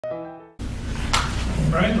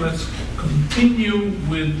Right, let's continue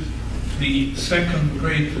with the second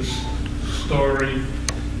greatest story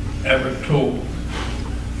ever told.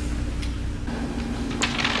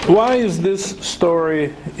 Why is this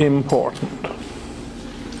story important?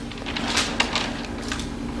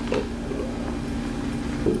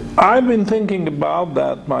 I've been thinking about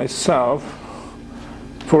that myself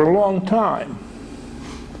for a long time.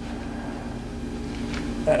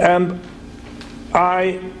 And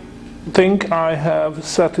I think I have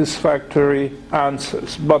satisfactory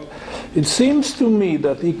answers. But it seems to me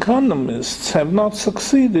that economists have not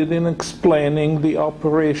succeeded in explaining the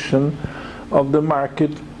operation of the market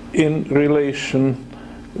in relation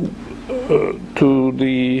to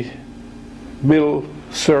the bill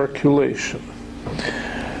circulation.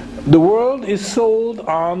 The world is sold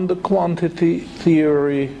on the quantity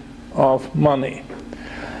theory of money.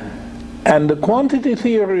 And the quantity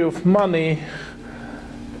theory of money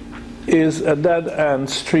is a dead-end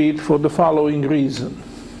street for the following reason.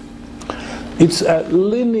 It's a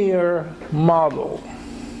linear model.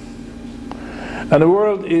 And the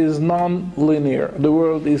world is non-linear. The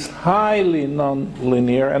world is highly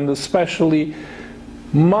non-linear, and especially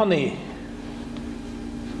money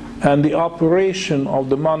and the operation of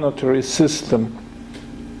the monetary system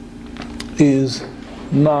is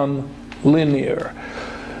non-linear.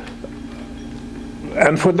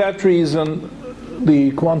 And for that reason,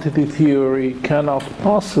 the quantity theory cannot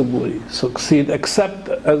possibly succeed except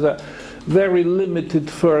as a very limited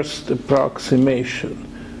first approximation.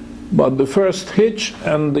 But the first hitch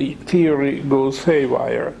and the theory goes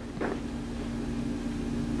haywire.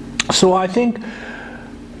 So I think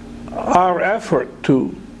our effort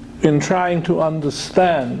in trying to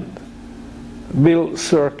understand bill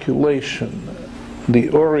circulation, the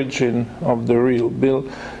origin of the real bill,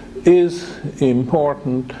 is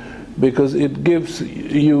important because it gives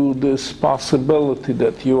you this possibility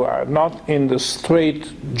that you are not in the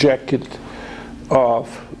straitjacket of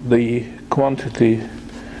the quantity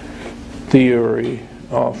theory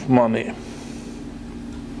of money.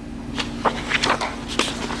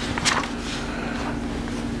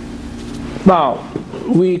 Now,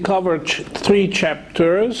 we covered 3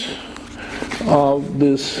 chapters of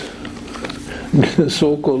this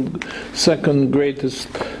so-called second greatest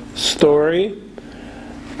story,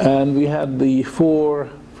 and we had the 4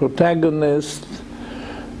 protagonists.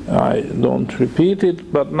 I don't repeat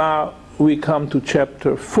it, but now we come to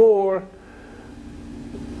chapter 4,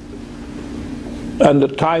 and the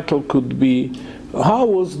title could be, how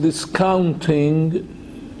was discounting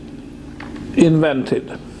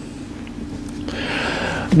invented?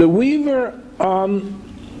 The weaver on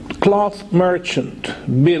cloth merchant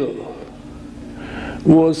bill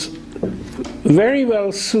was very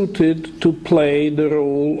well suited to play the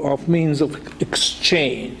role of means of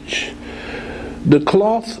exchange. The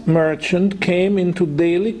cloth merchant came into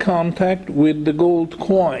daily contact with the gold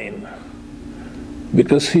coin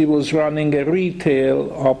because he was running a retail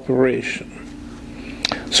operation.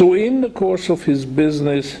 So in the course of his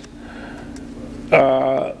business,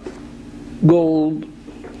 gold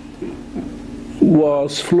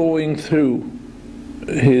was flowing through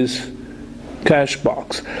his cash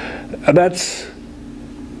box. That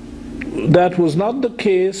was not the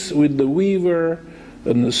case with the weaver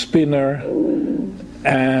and the spinner,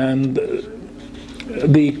 and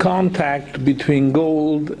the contact between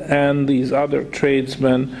gold and these other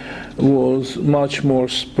tradesmen was much more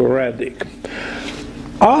sporadic.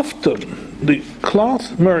 Often the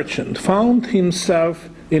cloth merchant found himself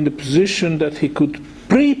in the position that he could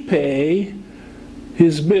prepay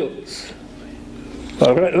his bills.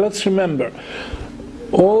 Let's remember,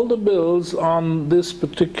 all the bills on this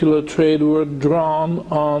particular trade were drawn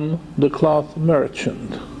on the cloth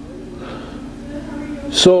merchant.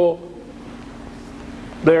 So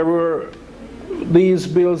there were these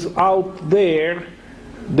bills out there,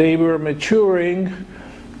 they were maturing,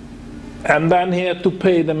 and then he had to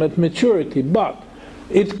pay them at maturity. But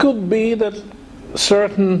it could be that at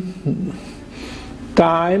certain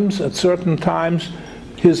times,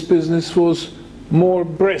 his business was more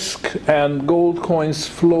brisk and gold coins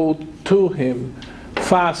flowed to him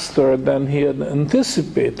faster than he had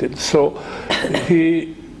anticipated. So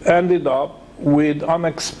he ended up with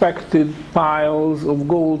unexpected piles of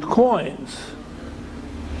gold coins.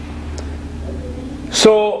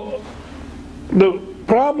 So the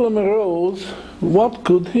problem arose, what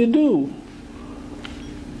could he do?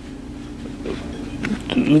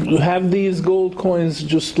 To have these gold coins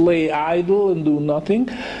just lay idle and do nothing?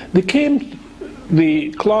 There came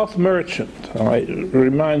the cloth merchant, I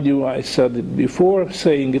remind you I said it before,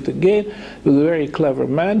 saying it again, was a very clever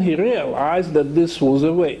man. He realized that this was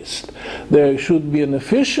a waste. There should be an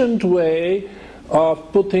efficient way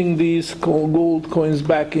of putting these gold coins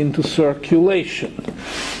back into circulation.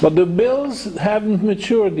 But the bills haven't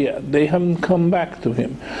matured yet. They haven't come back to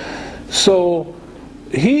him. So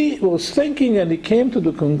he was thinking, and he came to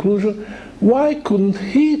the conclusion, why couldn't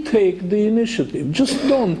he take the initiative? Just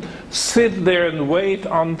don't sit there and wait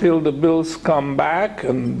until the bills come back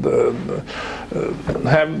and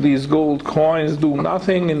have these gold coins do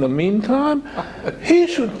nothing in the meantime. He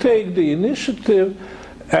should take the initiative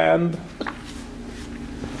and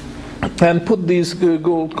put these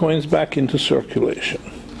gold coins back into circulation.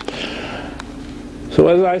 So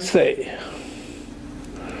as I say,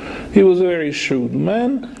 he was a very shrewd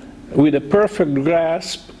man with a perfect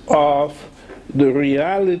grasp of the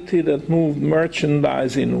reality that moved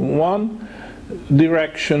merchandise in one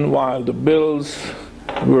direction while the bills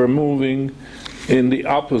were moving in the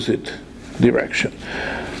opposite direction.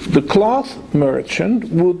 The cloth merchant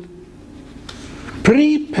would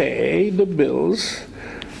prepay the bills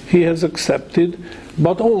he has accepted,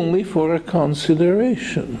 but only for a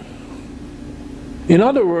consideration. In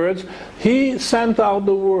other words, he sent out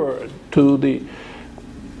the word to the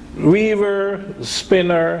weaver,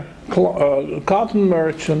 spinner, cotton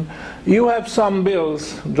merchant, you have some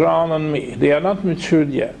bills drawn on me. They are not matured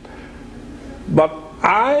yet. But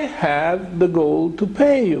I have the gold to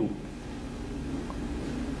pay you.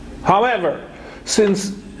 However,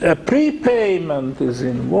 since a prepayment is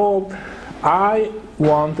involved, I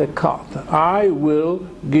want a cut. I will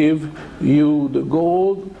give you the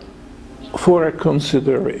gold for a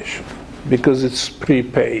consideration because it's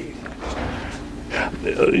prepaying.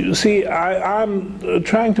 You see, I'm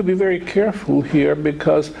trying to be very careful here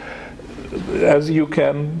because, as you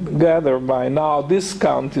can gather by now,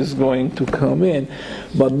 discount is going to come in.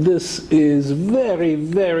 But this is very,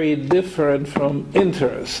 very different from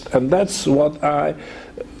interest. And that's what I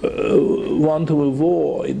want to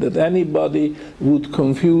avoid, that anybody would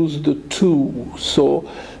confuse the two. So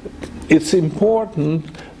it's important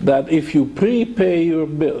that if you prepay your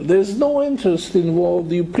bill, there's no interest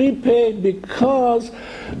involved. You prepay because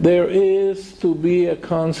there is to be a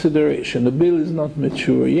consideration. The bill is not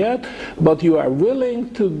mature yet, but you are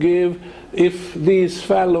willing to give, if these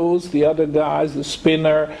fellows, the other guys, the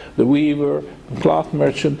spinner, the weaver, the cloth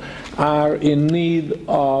merchant, are in need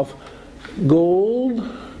of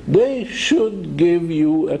gold, they should give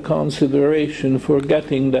you a consideration for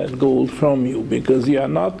getting that gold from you, because you are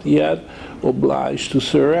not yet obliged to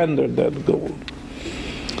surrender that gold.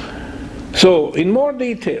 So, in more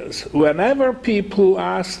details, whenever people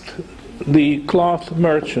asked the cloth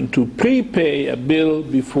merchant to prepay a bill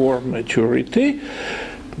before maturity,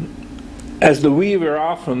 as the weaver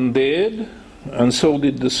often did, and so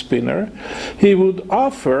did the spinner, he would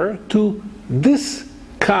offer to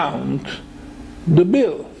discount the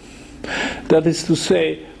bill. That is to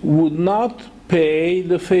say, would not pay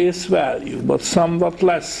the face value, but somewhat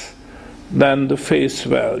less than the face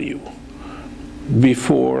value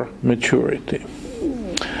before maturity.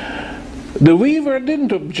 The weaver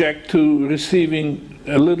didn't object to receiving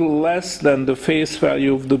a little less than the face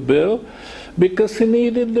value of the bill because he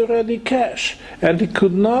needed the ready cash, and he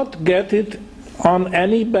could not get it on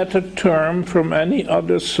any better term from any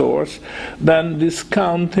other source than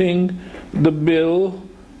discounting the bill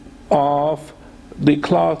of the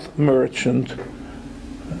cloth merchant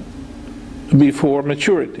before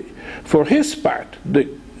maturity. For his part, the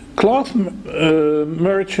cloth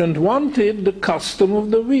merchant wanted the custom of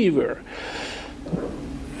the weaver.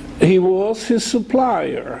 He was his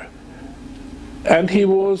supplier, and he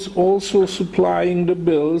was also supplying the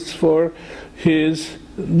bills for his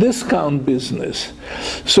discount business.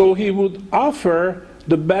 So he would offer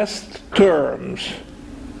the best terms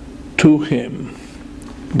to him.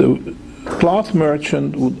 The cloth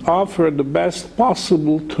merchant would offer the best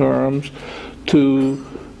possible terms to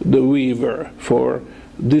the weaver for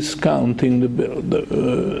discounting the bill.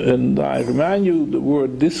 And I remind you, the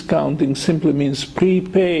word discounting simply means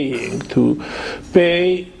prepaying, to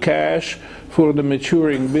pay cash for the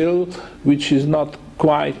maturing bill, which is not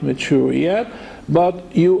quite mature yet,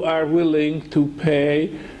 but you are willing to prepay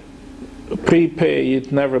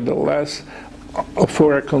it nevertheless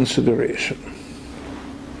for a consideration.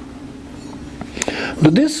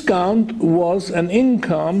 The discount was an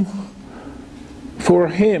income for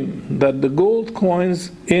him that the gold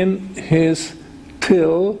coins in his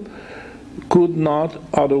till could not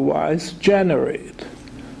otherwise generate.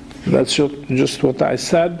 That's just what I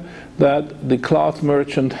said, that the cloth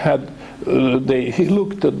merchant had he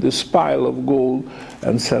looked at this pile of gold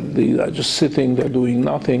and said, "These are just sitting there doing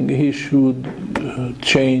nothing. He should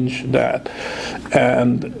change that."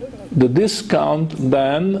 And the discount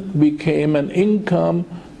then became an income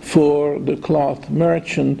for the cloth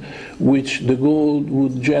merchant, which the gold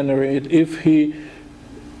would generate if he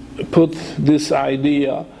put this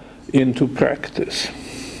idea into practice.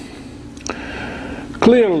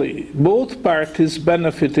 Clearly, both parties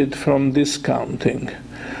benefited from discounting.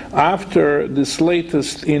 After this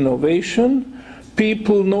latest innovation,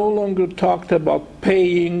 people no longer talked about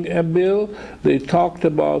paying a bill, they talked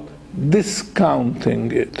about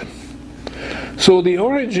discounting it. So the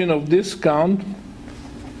origin of discount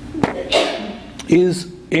is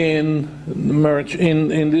in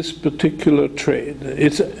this particular trade.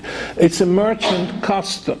 It's a merchant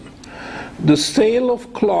custom. The sale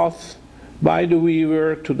of cloth by the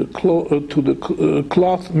weaver to the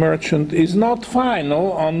cloth merchant is not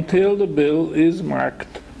final until the bill is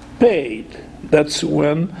marked paid. That's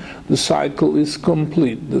when the cycle is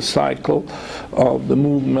complete, the cycle of the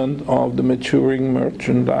movement of the maturing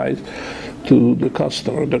merchandise to the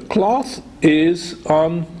customer. The cloth is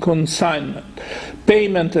on consignment.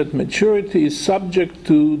 Payment at maturity is subject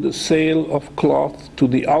to the sale of cloth to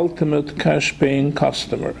the ultimate cash-paying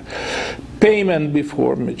customer. Payment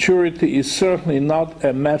before maturity is certainly not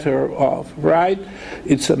a matter of right,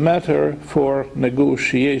 it's a matter for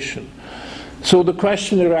negotiation. So the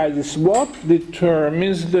question arises, what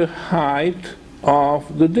determines the height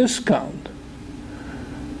of the discount?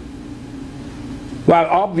 Well,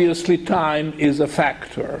 obviously time is a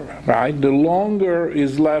factor, right? The longer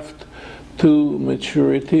is left to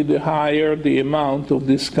maturity, the higher the amount of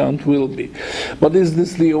discount will be. But is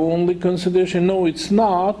this the only consideration? No, it's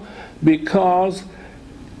not, because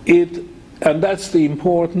and that's the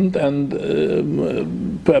important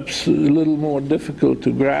and perhaps a little more difficult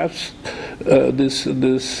to grasp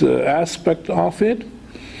this aspect of it.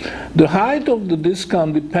 The height of the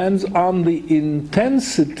discount depends on the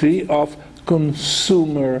intensity of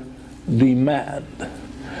consumer demand.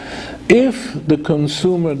 If the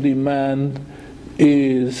consumer demand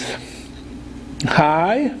is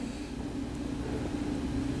high,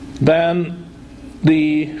 then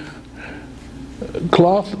the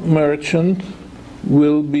cloth merchant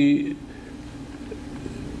will be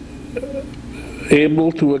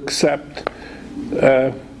able to accept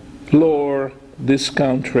a lower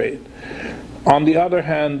discount rate. On the other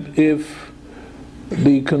hand, if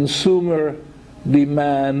the consumer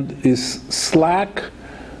demand is slack,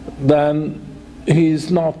 then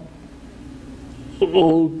he's not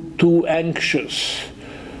too anxious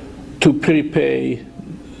to prepay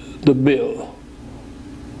the bill,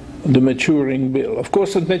 the maturing bill. Of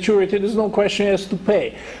course, at maturity, there's no question he has to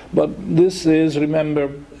pay, but this is,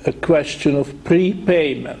 remember, a question of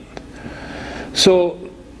prepayment. So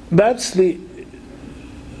that's the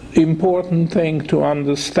important thing to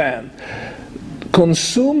understand.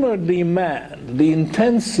 Consumer demand, the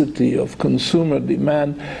intensity of consumer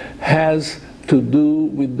demand, has to do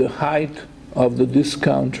with the height of the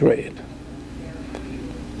discount rate.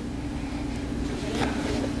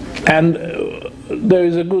 And there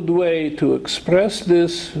is a good way to express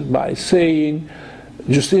this by saying,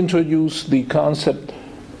 just introduce the concept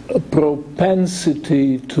of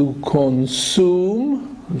propensity to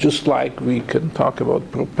consume, just like we can talk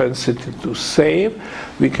about propensity to save,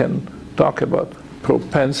 we can talk about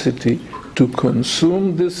propensity to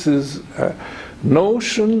consume. This is a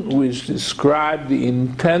notion which describes the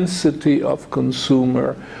intensity of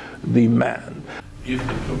consumer demand. If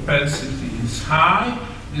the propensity is high,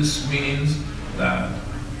 this means that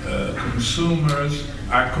consumers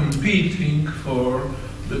are competing for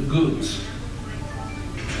the goods.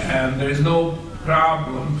 And there is no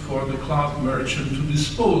problem for the cloth merchant to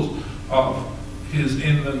dispose of his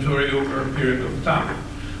inventory over a period of time.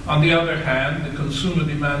 On the other hand, the consumer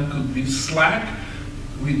demand could be slack.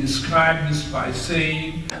 We describe this by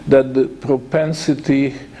saying that the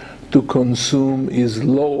propensity to consume is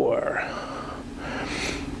lower.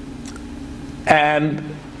 And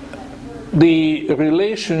the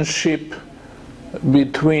relationship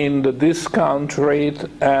between the discount rate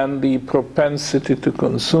and the propensity to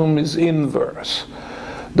consume is inverse.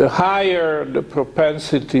 The higher the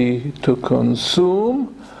propensity to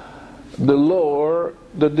consume, the lower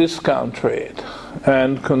the discount rate.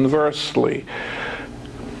 And conversely,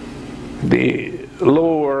 the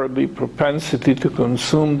lower the propensity to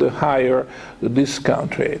consume, the higher the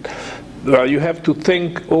discount rate. You have to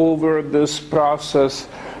think over this process,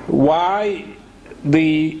 why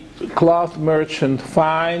the cloth merchant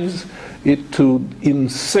finds it to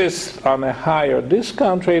insist on a higher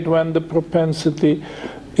discount rate when the propensity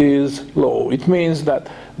is low. It means that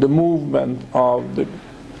the movement of the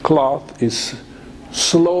cloth is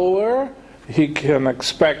slower. He can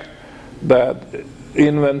expect that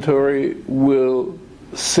inventory will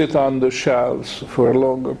sit on the shelves for a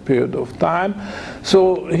longer period of time.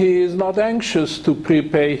 So he is not anxious to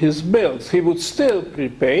prepay his bills. He would still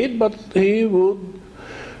prepay it, but he would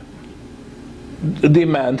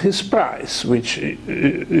demand his price, which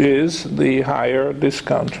is the higher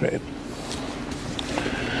discount rate.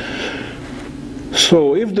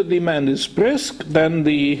 So if the demand is brisk, then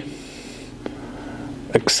the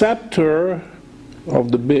acceptor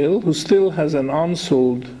of the bill, who still has an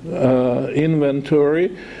unsold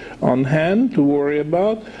inventory on hand to worry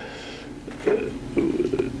about,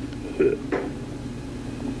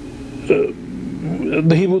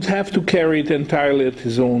 he would have to carry it entirely at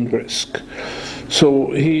his own risk.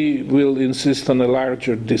 So he will insist on a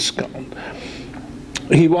larger discount.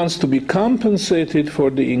 He wants to be compensated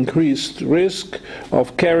for the increased risk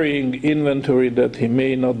of carrying inventory that he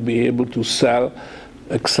may not be able to sell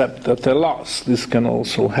except at a loss. This can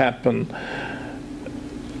also happen.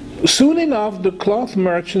 Soon enough, the cloth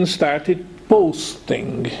merchant started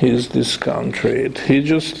posting his discount rate. He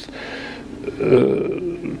just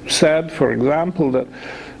said, for example, that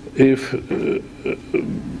if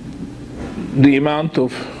the amount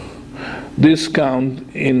of discount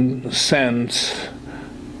in cents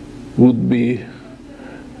would be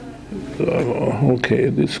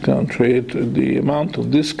discount rate, the amount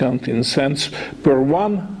of discount in cents per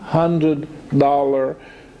 $100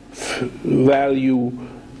 value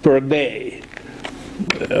per day.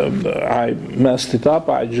 I messed it up,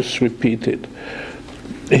 I just repeated.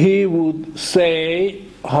 He would say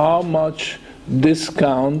how much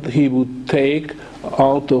discount he would take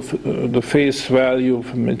out of the face value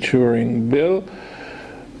of a maturing bill.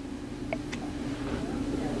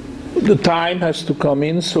 The time has to come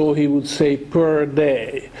in, so he would say per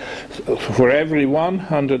day. For every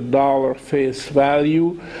 $100 face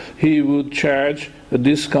value, he would charge a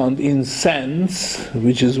discount in cents,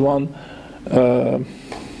 which is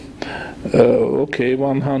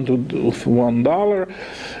 $101,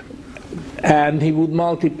 and he would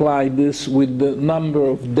multiply this with the number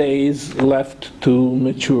of days left to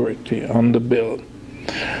maturity on the bill.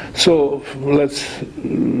 So let's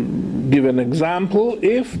give an example.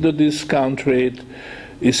 If the discount rate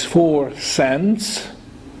is 4 cents,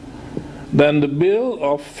 then the bill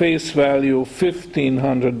of face value of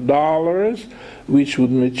 $1,500, which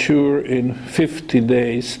would mature in 50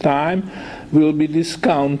 days' time, will be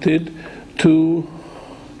discounted to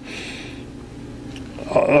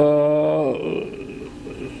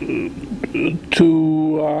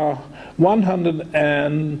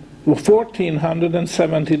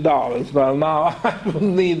 $1,470. Well, now I will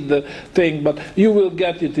need the thing, but you will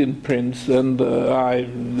get it in prints, and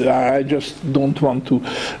I just don't want to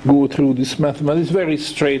go through this method. It's very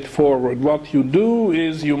straightforward. What you do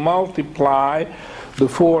is you multiply the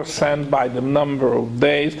 4 cents by the number of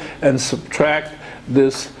days and subtract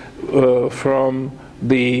this from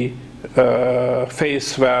the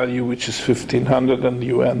face value, which is $1,500, and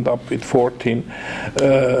you end up with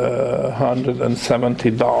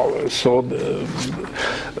 $1,470. So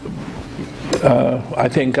I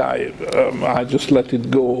think I just let it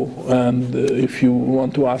go, and if you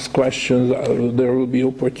want to ask questions, there will be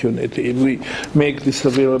opportunity. We make this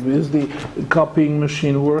available. Is the copying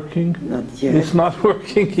machine working? Not yet. It's not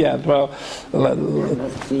working yet. Well, not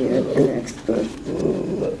yet an expert.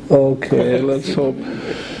 Okay, let's hope.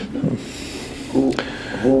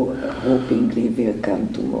 Who hopingly will come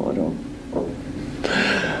tomorrow.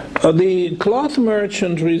 The cloth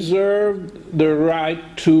merchant reserved the right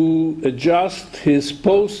to adjust his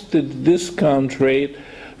posted discount rate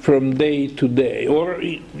from day to day, or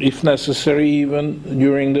if necessary even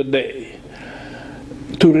during the day,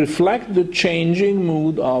 to reflect the changing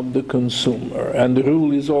mood of the consumer. And the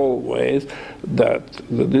rule is always that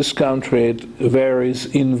the discount rate varies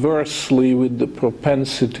inversely with the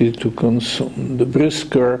propensity to consume. The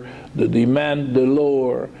brisker the demand, the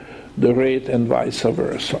lower the rate, and vice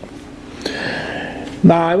versa.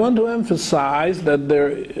 Now I want to emphasize that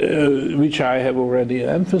which I have already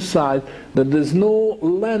emphasized, that there's no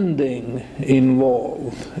lending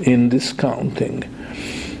involved in discounting.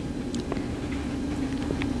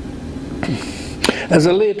 As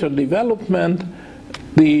a later development,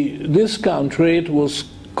 the discount rate was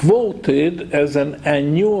quoted as an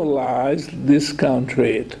annualized discount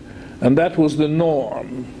rate, and that was the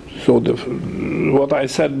norm. So what I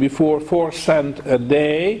said before, 4 cents a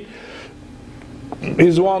day,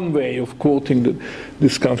 is one way of quoting the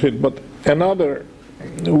discount rate, but another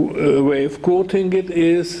way of quoting it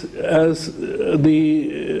is as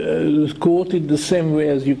quoted the same way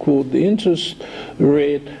as you quote the interest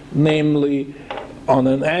rate, namely on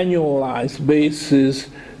an annualized basis,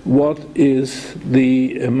 what is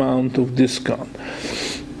the amount of discount.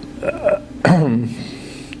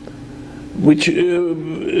 Which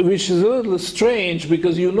is a little strange,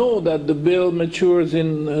 because you know that the bill matures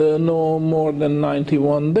in no more than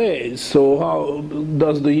 91 days. So how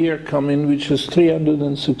does the year come in which is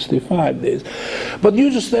 365 days? But you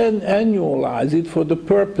just then annualize it for the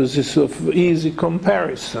purposes of easy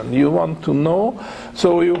comparison. You want to know,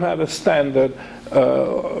 so you have a standard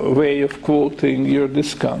way of quoting your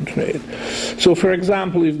discount rate. So for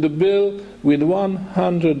example, if the bill with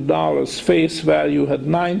 $100 face value had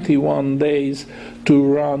 91 days to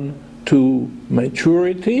run to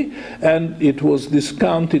maturity, and it was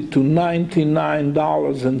discounted to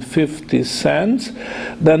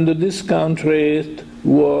 $99.50, then the discount rate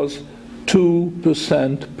was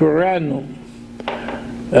 2% per annum.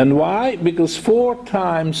 And why? Because 4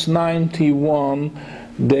 times 91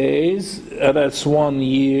 days, that's 1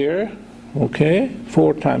 year, okay?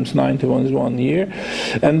 4 times 91 is 1 year.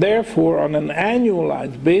 And therefore, on an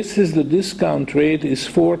annualized basis, the discount rate is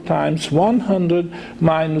 4 times 100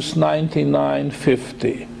 minus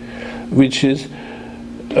 99.50, which is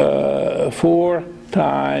 4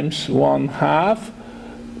 times one half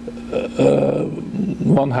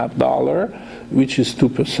dollar, which is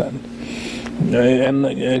 2%. And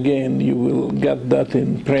again, you will get that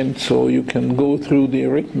in print, so you can go through the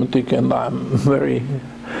arithmetic, and I'm very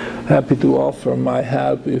happy to offer my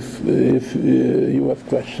help if you have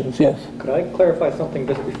questions. Yes? Could I clarify something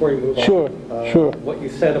just before you move on? Sure, sure. What you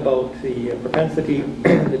said about the propensity,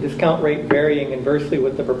 the discount rate varying inversely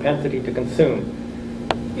with the propensity to consume.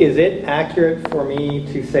 Is it accurate for me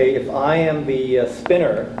to say, if I am the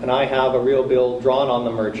spinner and I have a real bill drawn on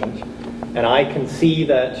the merchant, and I can see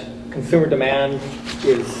that consumer demand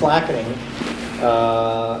is slackening,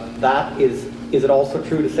 is it also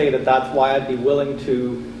true to say that that's why I'd be willing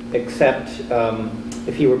to accept,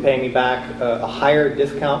 if he were paying me back a higher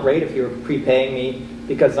discount rate, if he were prepaying me,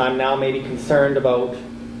 because I'm now maybe concerned about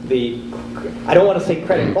I don't want to say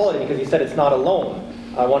credit quality, because you said it's not a loan.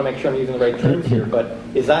 I want to make sure I'm using the right terms here, but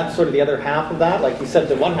is that sort of the other half of that? Like you said,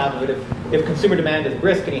 the one half of it, if consumer demand is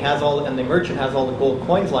brisk and and the merchant has all the gold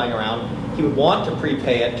coins lying around, he would want to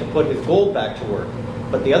prepay it to put his gold back to work.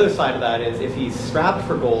 But the other side of that is, if he's strapped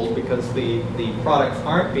for gold because the products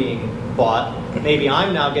aren't being bought, maybe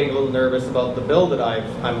I'm now getting a little nervous about the bill that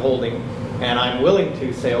I'm holding, and I'm willing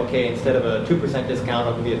to say, okay, instead of a 2% discount,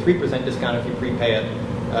 it'll be a 3% discount if you prepay it,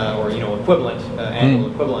 or equivalent, annual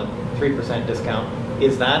equivalent 3% discount.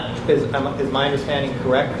 Is my understanding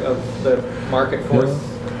correct of the market force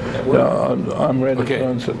at work? Yeah, I'm ready to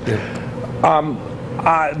answer.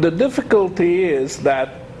 The difficulty is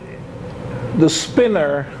that the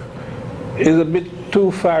spinner is a bit too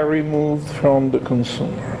far removed from the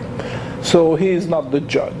consumer. So he is not the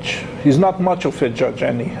judge. He's not much of a judge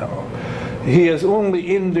anyhow. He has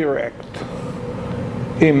only indirect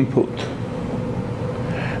input.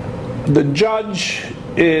 The judge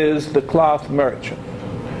is the cloth merchant,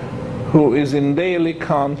 who is in daily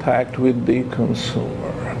contact with the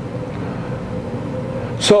consumer.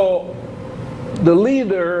 So the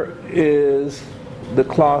leader is the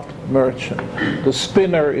cloth merchant. The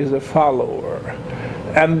spinner is a follower.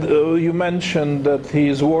 And you mentioned that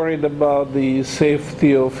he's worried about the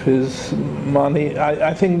safety of his money.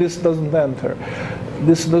 I think this doesn't enter.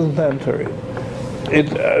 This doesn't enter it.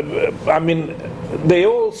 They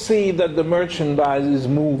all see that the merchandise is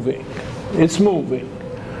moving. It's moving.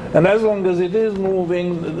 And as long as it is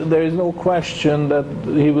moving, there is no question that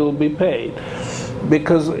he will be paid.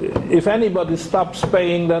 Because if anybody stops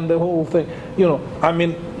paying, then the whole thing,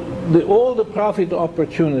 all the profit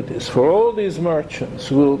opportunities for all these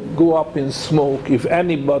merchants will go up in smoke if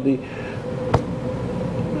anybody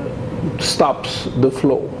stops the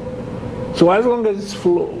flow. So as long as it's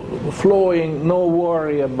flowing, no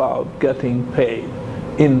worry about getting paid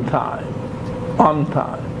in time, on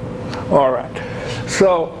time. All right.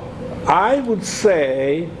 So I would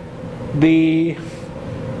say the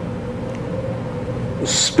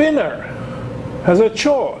spinner has a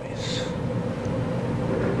choice.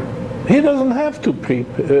 He doesn't have to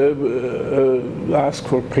ask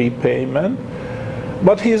for prepayment,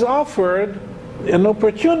 but he's offered an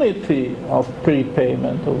opportunity of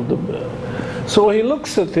prepayment of the bill. So he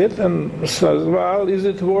looks at it and says, well, is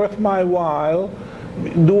it worth my while?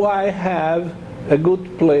 Do I have a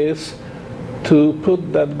good place to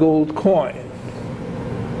put that gold coin?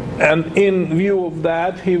 And in view of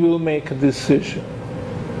that, he will make a decision.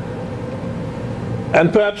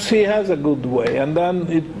 And perhaps he has a good way, and then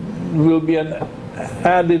it will be an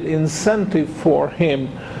added incentive for him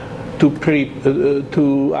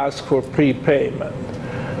to ask for prepayment.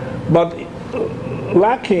 But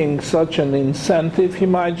lacking such an incentive, he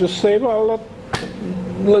might just say, well,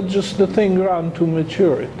 let just the thing run to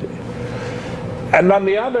maturity. And on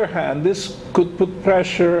the other hand, this could put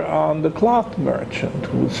pressure on the cloth merchant,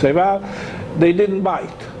 who would say, well, they didn't bite,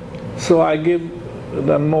 so I give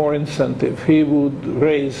them more incentive. He would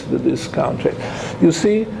raise the discount rate. You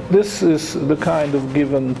see, this is the kind of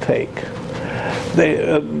give and take.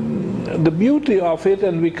 The beauty of it,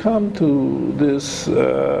 and we come to this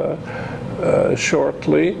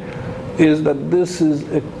shortly, is that this is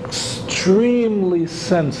extremely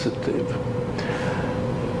sensitive.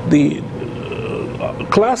 The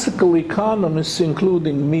classical economists,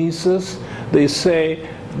 including Mises, they say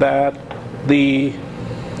that the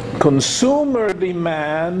consumer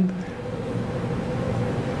demand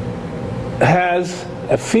has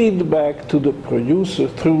a feedback to the producer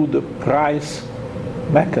through the price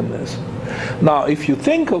mechanism. Now, if you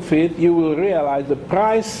think of it, you will realize the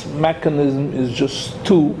price mechanism is just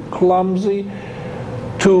too clumsy,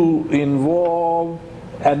 too involved,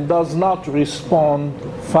 and does not respond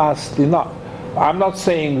fast enough. I'm not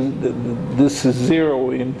saying this is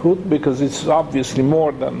zero input, because it's obviously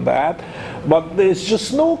more than that, but there's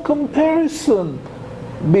just no comparison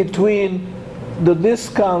between the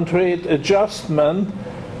discount rate adjustment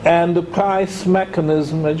and the price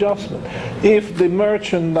mechanism adjustment. If the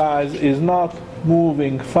merchandise is not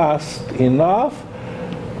moving fast enough,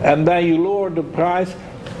 and then you lower the price,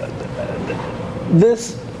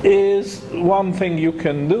 this is one thing you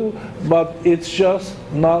can do, but it's just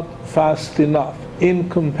not fast enough in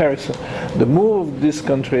comparison. The move of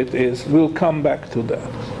discount rate is, we'll come back to that.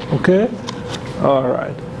 Okay? All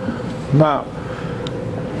right. Now,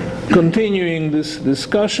 continuing this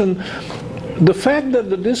discussion, the fact that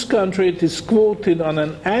the discount rate is quoted on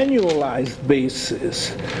an annualized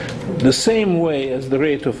basis, the same way as the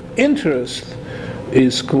rate of interest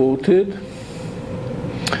is quoted,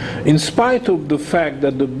 in spite of the fact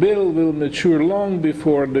that the bill will mature long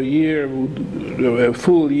before a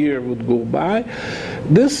full year would go by,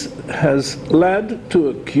 this has led to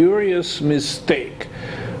a curious mistake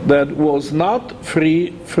that was not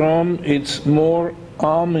free from its more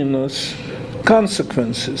ominous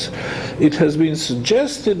consequences. It has been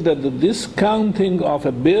suggested that the discounting of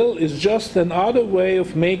a bill is just another way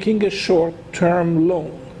of making a short-term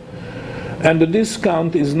loan, and the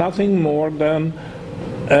discount is nothing more than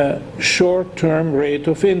a short-term rate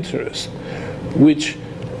of interest, which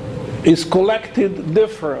is collected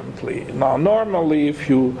differently. Now, normally if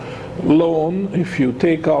you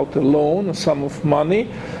take out a loan, a sum of money,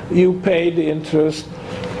 you pay the interest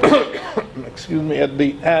at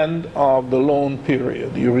the end of the loan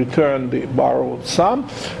period. You return the borrowed sum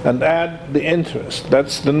and add the interest.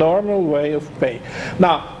 That's the normal way of paying.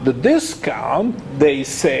 Now, the discount, they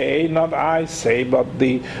say, not I say, but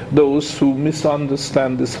those who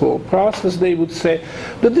misunderstand this whole process, they would say,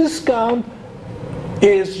 the discount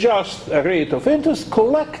is just a rate of interest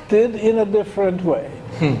collected in a different way.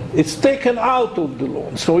 It's taken out of the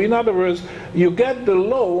loan. So in other words, you get the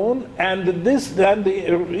loan, and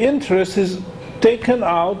the interest is taken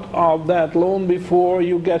out of that loan before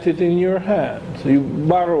you get it in your hand. So you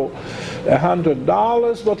borrow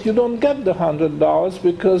 $100, but you don't get the $100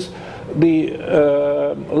 because the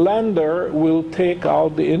lender will take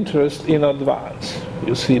out the interest in advance.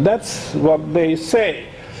 You see, that's what they say.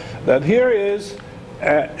 That here is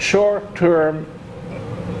a short-term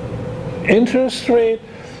interest rate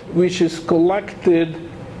which is collected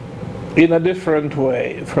in a different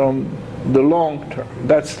way from the long term.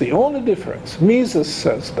 That's the only difference. Mises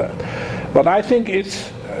says that. But I think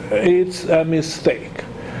it's a mistake.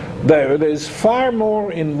 There is far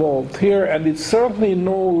more involved here, and it's certainly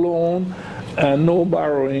no loan and no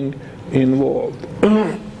borrowing involved.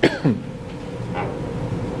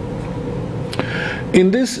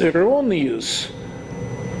 In this erroneous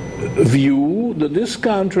view, the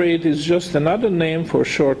discount rate is just another name for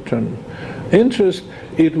short-term interest.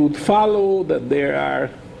 It would follow that there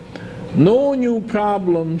are no new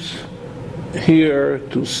problems here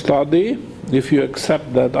to study if you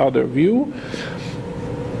accept that other view.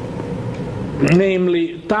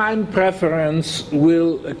 Namely, time preference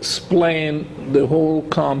will explain the whole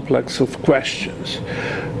complex of questions.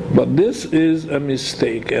 But this is a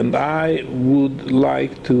mistake, and I would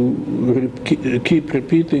like to keep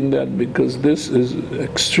repeating that, because this is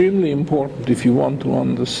extremely important if you want to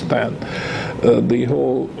understand the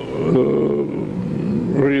whole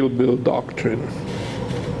real bill doctrine.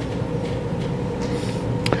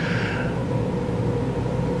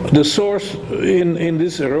 The source, in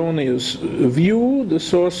this erroneous view, the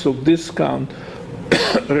source of discount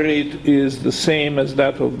rate is the same as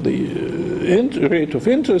that of the rate of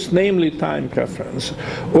interest, namely time preference,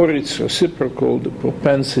 or its reciprocal, the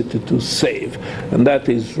propensity to save, and that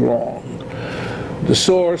is wrong. The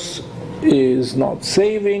source is not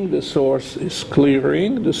saving, the source is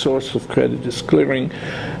clearing, the source of credit is clearing,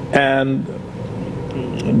 and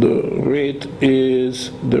the rate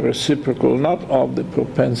is the reciprocal not of the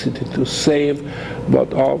propensity to save,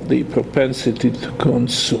 but of the propensity to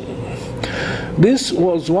consume. This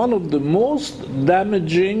was one of the most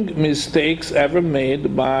damaging mistakes ever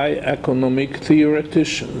made by economic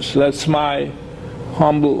theoreticians. That's my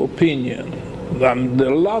humble opinion. There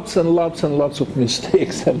are lots and lots and lots of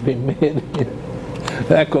mistakes have been made in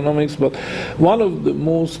economics, but one of the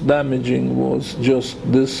most damaging was just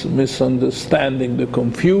this misunderstanding, the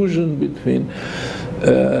confusion between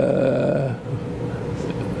the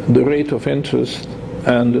rate of interest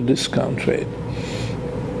and the discount rate.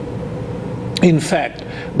 In fact,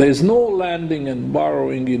 there is no lending and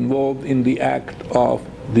borrowing involved in the act of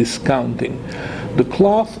discounting. The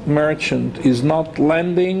cloth merchant is not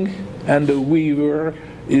lending and the weaver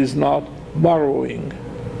is not borrowing.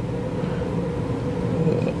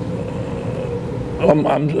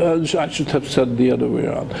 I should have said the other way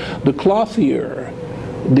around. The clothier,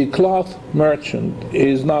 the cloth merchant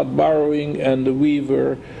is not borrowing and the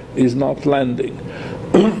weaver is not lending.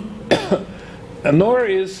 Nor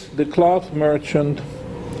is the cloth merchant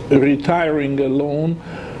retiring a loan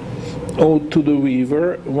owed to the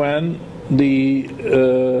weaver when the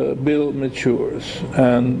bill matures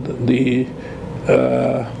and the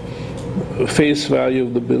face value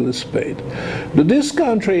of the bill is paid. The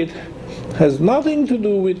discount rate has nothing to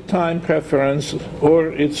do with time preference or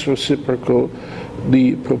its reciprocal,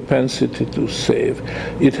 the propensity to save.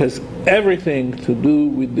 It has everything to do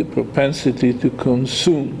with the propensity to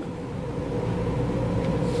consume.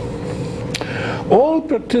 All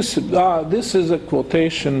participants, this is a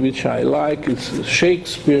quotation which I like, it's a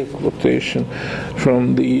Shakespeare quotation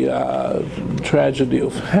from the tragedy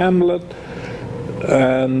of Hamlet,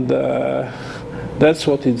 and that's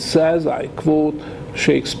what it says. I quote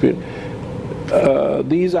Shakespeare.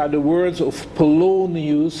 These are the words of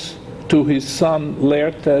Polonius to his son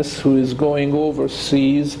Laertes, who is going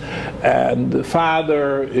overseas, and the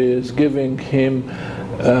father is giving him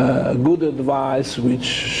good advice which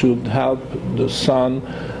should help the son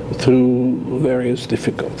through various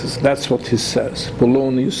difficulties. That's what he says,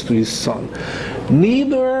 Polonius to his son.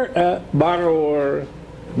 Neither a borrower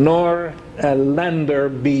nor a lender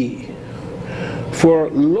be, for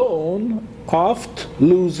loan oft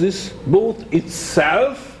loses both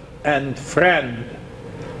itself and friend,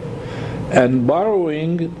 and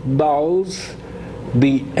borrowing dulls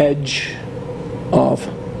the edge of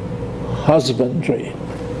husbandry.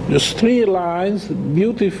 Just 3 lines,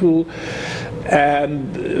 beautiful and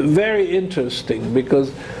very interesting,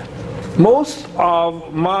 because most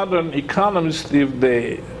of modern economists, if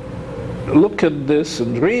they look at this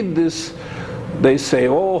and read this, they say,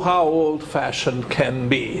 oh, how old-fashioned can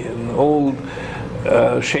be. And old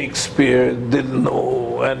Shakespeare didn't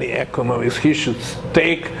know any economics. He should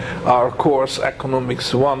take our course,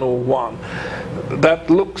 Economics 101. That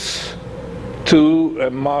looks to a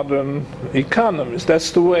modern economist.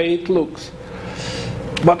 That's the way it looks.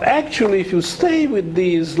 But actually, if you stay with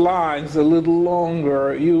these lines a little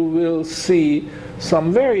longer, you will see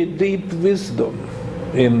some very deep wisdom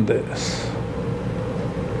in this.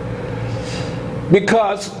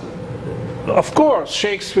 Because, of course,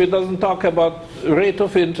 Shakespeare doesn't talk about rate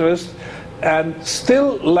of interest, and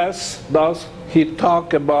still less does he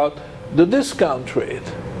talk about the discount rate.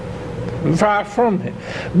 Far from him.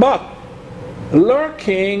 But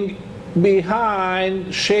lurking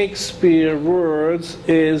behind Shakespeare words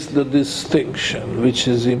is the distinction, which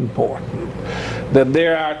is important. That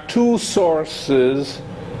there are 2 sources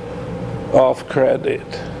of credit,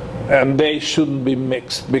 and they shouldn't be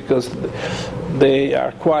mixed because they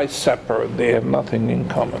are quite separate. They have nothing in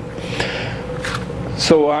common.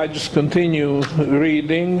 So I just continue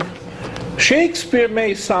reading. Shakespeare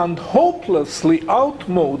may sound hopelessly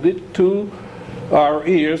outmoded to our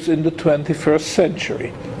ears in the 21st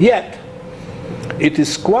century. Yet, it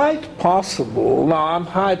is quite possible, now I'm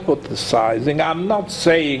hypothesizing, I'm not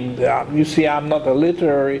saying that, you see, I'm not a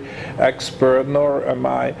literary expert, nor am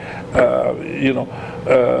I,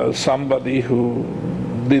 somebody who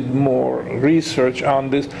did more research on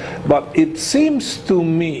this, but it seems to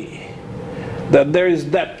me that there is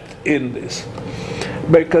depth in this,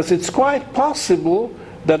 because it's quite possible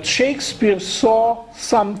that Shakespeare saw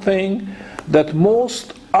something that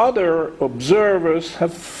most other observers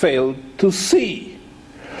have failed to see.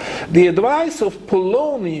 The advice of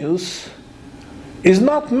Polonius is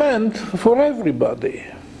not meant for everybody.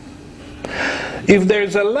 If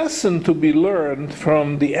there's a lesson to be learned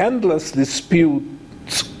from the endless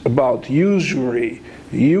disputes about usury,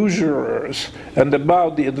 usurers, and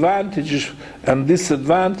about the advantages and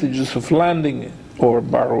disadvantages of lending or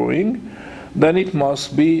borrowing, then it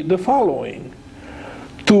must be the following.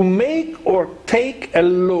 To make or take a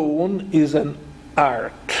loan is an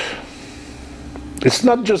art. It's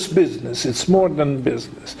not just business, it's more than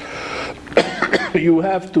business. You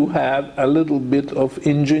have to have a little bit of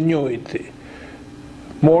ingenuity,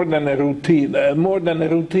 more than a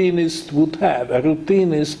routinist would have. A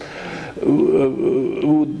routinist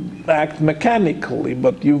would act mechanically,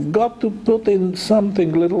 but you've got to put in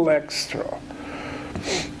something little extra.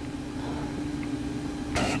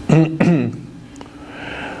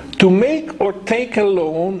 To make or take a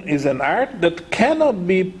loan is an art that cannot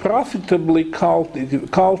be profitably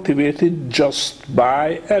cultivated just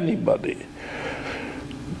by anybody.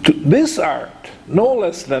 This art, no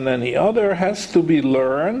less than any other, has to be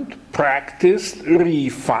learned, practiced,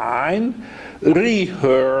 refined,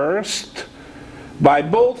 rehearsed by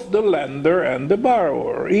both the lender and the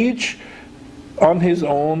borrower, each on his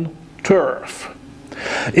own turf.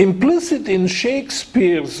 Implicit in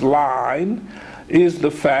Shakespeare's line is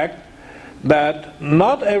the fact that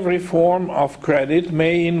not every form of credit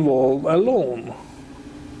may involve a loan,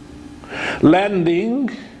 lending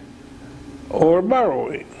or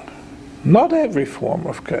borrowing. Not every form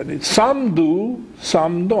of credit. Some do,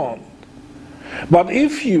 some don't. But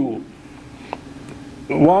if you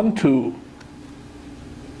want to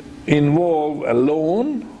involve a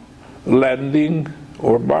loan, lending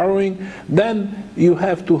or borrowing, then you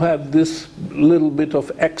have to have this little bit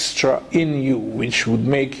of extra in you, which would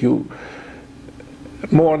make you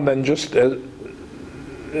more than just a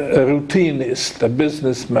routinist, a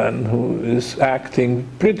businessman who is acting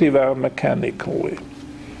pretty well mechanically.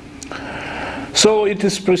 So it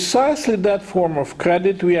is precisely that form of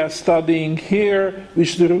credit we are studying here,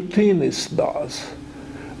 which the routinist does,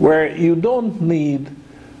 where you don't need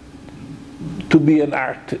to be an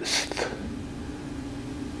artist.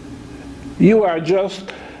 You are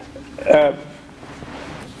just a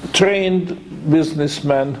trained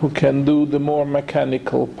businessman who can do the more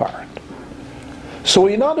mechanical part. So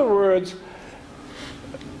in other words,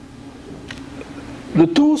 the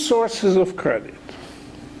two sources of credit,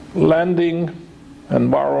 lending and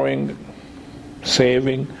borrowing,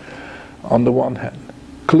 saving on the one hand,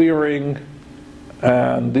 clearing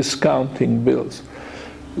and discounting bills,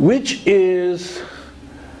 which is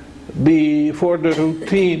for the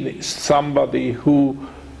routinist, somebody who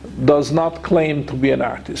does not claim to be an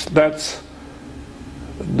artist. That's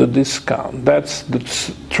the discount, that's the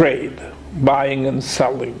trade, buying and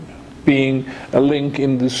selling, being a link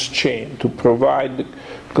in this chain to provide the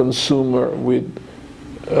consumer with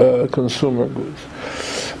consumer goods.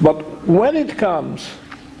 But when it comes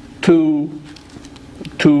to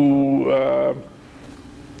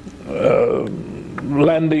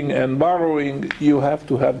lending and borrowing, you have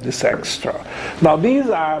to have this extra. Now these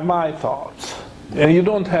are my thoughts, and you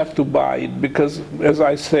don't have to buy it, because, as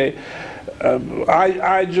I say,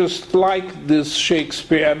 I just like this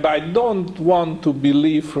Shakespeare, and I don't want to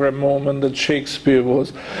believe for a moment that Shakespeare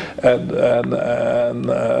was an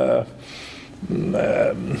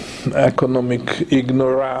economic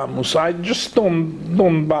ignoramus. I just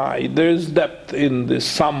don't buy it. There is depth in this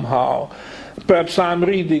somehow. Perhaps I'm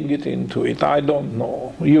reading it into it. I don't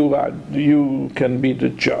know. You can be the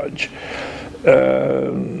judge.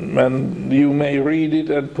 And you may read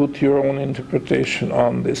it and put your own interpretation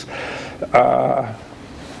on this.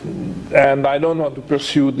 And I don't want to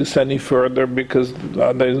pursue this any further, because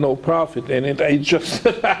there is no profit in it.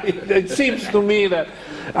 It seems to me that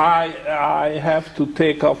I have to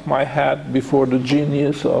take off my hat before the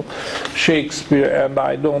genius of Shakespeare, and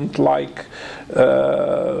I don't like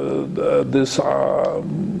this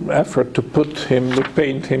effort to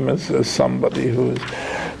paint him as somebody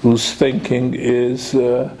whose thinking is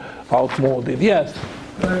outmoded. Yes?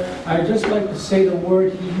 I'd just like to say the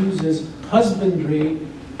word he uses, husbandry.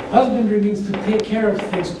 Husbandry means to take care of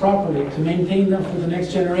things properly, to maintain them for the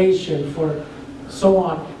next generation, for so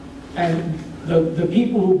on. And the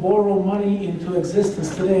people who borrow money into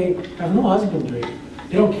existence today have no husbandry.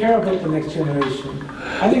 They don't care about the next generation.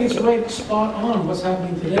 I think it's right spot on what's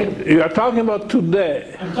happening today. You are talking about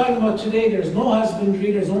today. I'm talking about today. There's no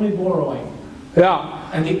husbandry, there's only borrowing. Yeah.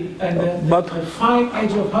 And the fine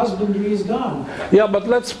edge of husbandry is gone. Yeah, but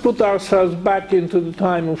let's put ourselves back into the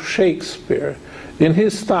time of Shakespeare. In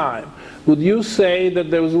his time, Would you say that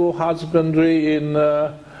there was no husbandry in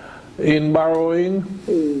borrowing?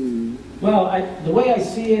 Well, the way I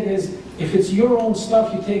see it is, if it's your own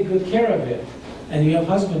stuff, you take good care of it, and you have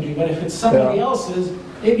husbandry. But if it's somebody else's,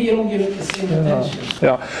 maybe you don't give it the same attention.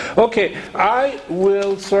 Yeah. Okay, I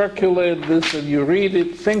will circulate this and you read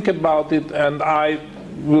it, think about it, and I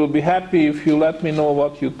will be happy if you let me know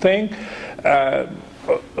what you think.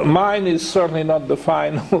 Mine is certainly not the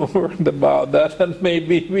final word about that, and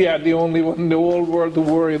maybe we are the only one in the whole world who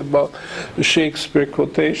worried about the Shakespeare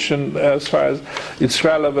quotation as far as its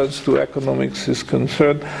relevance to economics is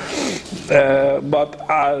concerned. But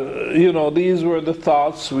you know, these were the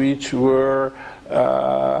thoughts which were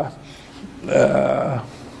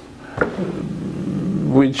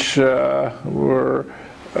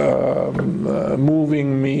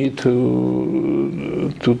moving me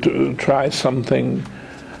to try something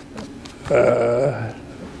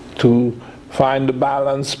to find a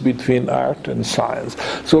balance between art and science.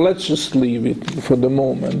 So let's just leave it for the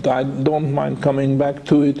moment. I don't mind coming back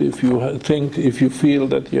to it if you feel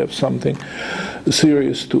that you have something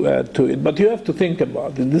serious to add to it. But you have to think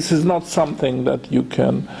about it. This is not something that you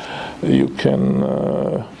can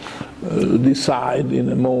decide in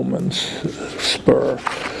a moment's spur.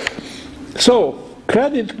 So,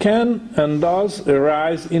 credit can and does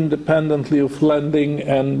arise independently of lending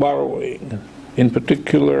and borrowing. In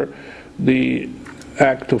particular, the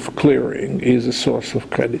act of clearing is a source of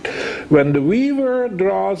credit. When the weaver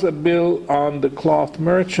draws a bill on the cloth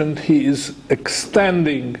merchant, he is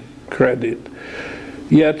extending credit,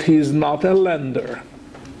 yet he is not a lender.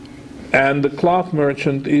 And the cloth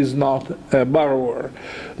merchant is not a borrower,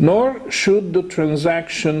 nor should the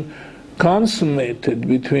transaction consummated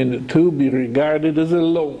between the two be regarded as a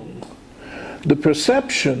loan. The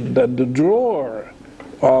perception that the drawer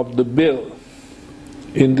of the bill,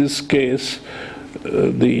 in this case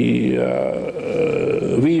the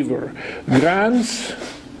weaver, grants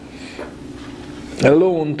a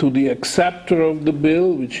loan to the acceptor of the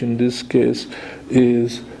bill, which in this case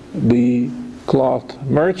is the cloth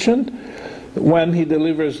merchant, when he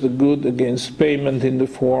delivers the good against payment in the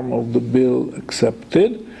form of the bill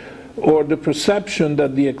accepted, or the perception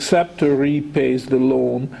that the acceptor repays the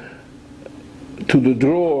loan to the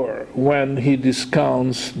drawer when he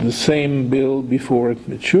discounts the same bill before it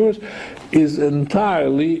matures, is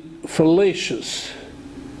entirely fallacious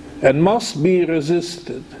and must be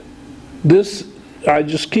resisted. This, I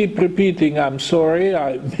just keep repeating, I'm sorry,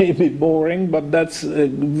 I may be boring, but that's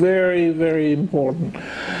very, very important.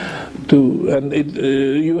 And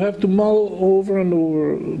you have to mull over and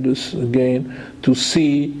over this again to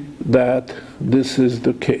see that this is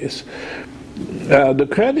the case. The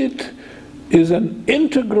credit is an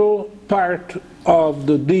integral part of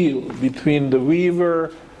the deal between the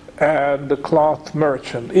weaver and the cloth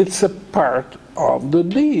merchant. It's a part of the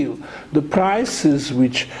deal. The prices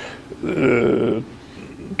which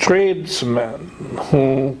tradesmen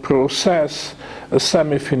who process a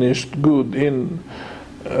semi-finished good in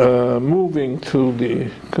moving to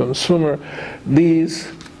the consumer,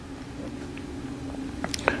 these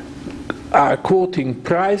are quoting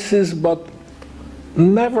prices, but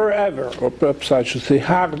never ever, or perhaps I should say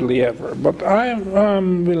hardly ever, but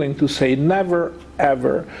I'm willing to say never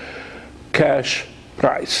ever, cash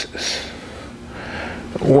prices.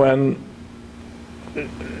 When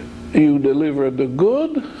you deliver the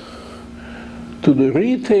good to the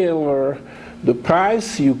retailer, the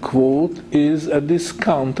price you quote is a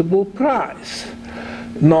discountable price.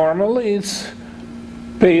 Normally it's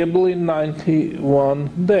payable in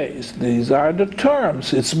 91 days. These are the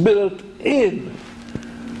terms. It's built in.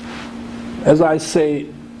 As I say,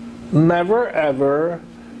 never ever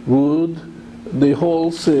would the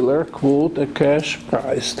wholesaler quote a cash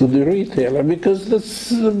price to the retailer, because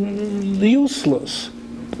that's useless.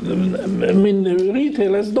 I mean, the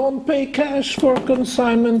retailers don't pay cash for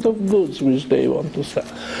consignment of goods which they want to sell.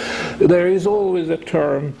 There is always a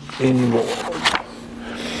term involved.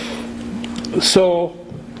 So,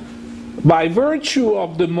 by virtue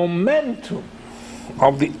of the momentum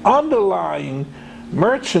of the underlying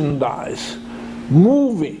merchandise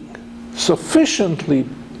moving sufficiently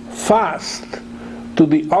fast to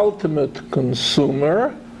the ultimate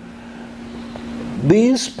consumer,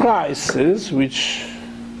 these prices, which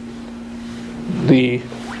the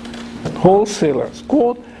wholesalers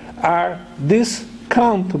quote, are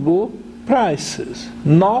discountable prices,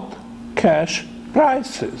 not cash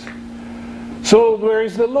prices. So where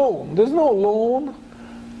is the loan? There's no loan.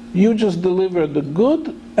 You just deliver the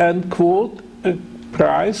good and quote a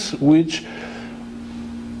price which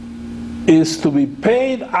is to be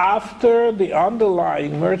paid after the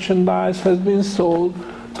underlying merchandise has been sold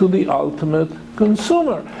to the ultimate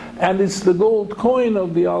consumer. And it's the gold coin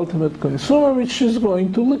of the ultimate consumer which is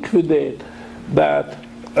going to liquidate that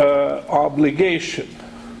obligation.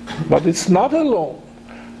 But it's not a loan,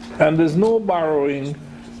 and there's no borrowing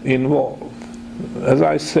involved. As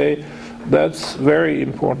I say, that's very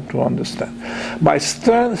important to understand. By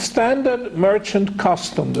standard merchant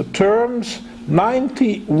custom, the terms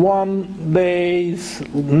 91 days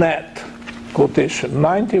net, quotation,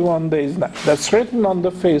 91 days net, that's written on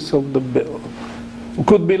the face of the bill. It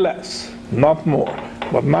could be less, not more,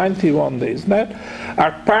 but 91 days net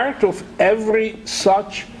are part of every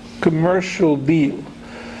such commercial deal.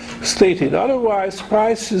 Stated otherwise,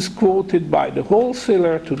 prices quoted by the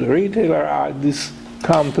wholesaler to the retailer are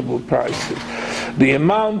discountable prices. The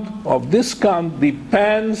amount of discount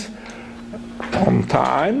depends on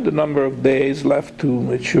time, the number of days left to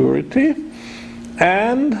maturity,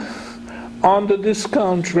 and on the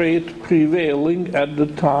discount rate prevailing at the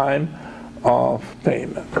time of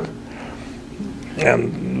payment.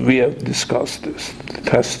 And we have discussed this. It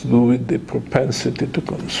has to do with the propensity to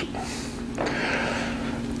consume.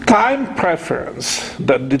 Time preference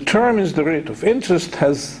that determines the rate of interest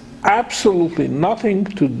has absolutely nothing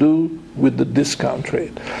to do with the discount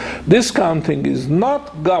rate. Discounting is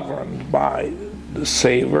not governed by the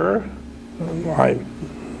saver. I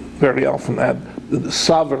very often add the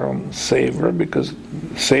sovereign saver, because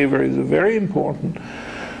saver is a very important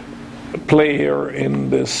player in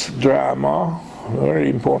this drama, a very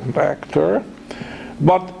important actor.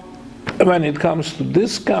 But when it comes to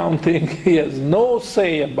discounting, he has no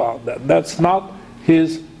say about that. That's not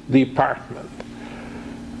his department.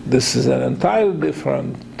 This is an entirely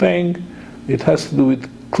different thing. It has to do with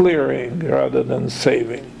clearing rather than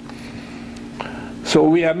saving. So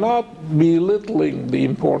we are not belittling the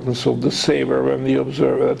importance of the saver when we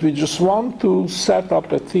observe that. We just want to set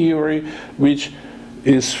up a theory which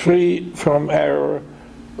is free from error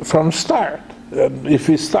from start. If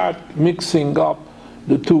we start mixing up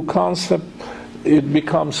the two concepts, it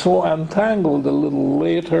becomes so entangled a little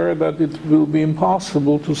later that it will be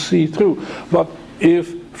impossible to see through. But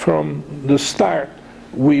if from the start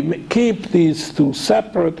we keep these two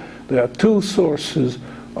separate, there are two sources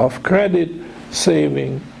of credit,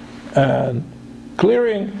 saving and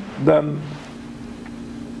clearing, then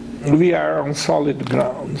we are on solid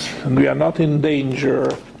grounds, and we are not in danger,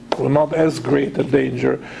 or not as great a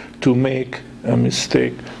danger, to make a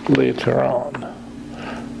mistake later on.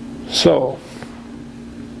 So,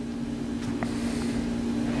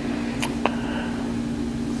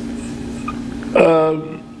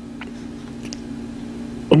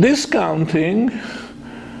 discounting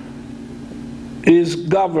is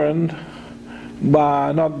governed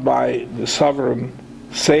not by the sovereign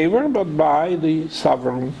saver, but by the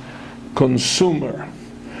sovereign consumer.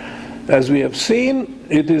 As we have seen,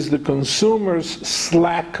 it is the consumer's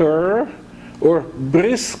slacker or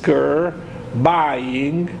brisker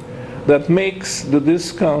buying that makes the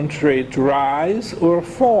discount rate rise or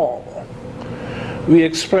fall. We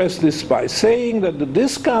express this by saying that the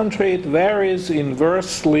discount rate varies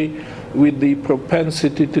inversely with the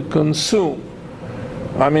propensity to consume.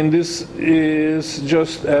 I mean, this is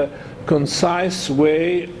just a concise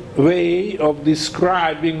way of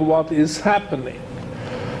describing what is happening.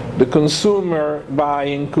 The consumer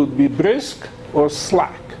buying could be brisk or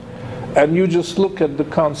slack, and you just look at the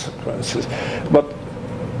consequences. But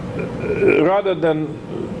rather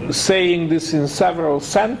than saying this in several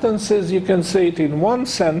sentences, you can say it in one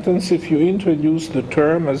sentence if you introduce the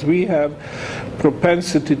term, as we have,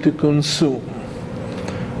 propensity to consume.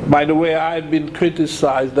 By the way, I've been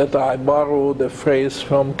criticized that I borrowed a phrase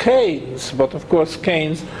from Keynes, but of course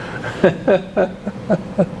Keynes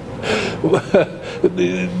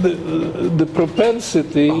the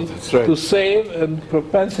propensity to save and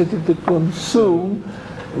propensity to consume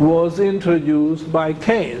was introduced by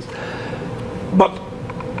Keynes. But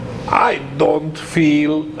I don't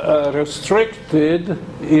feel restricted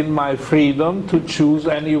in my freedom to choose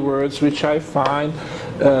any words which I find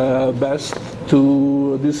best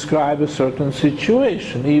to describe a certain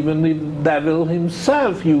situation. Even the devil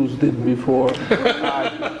himself used it before.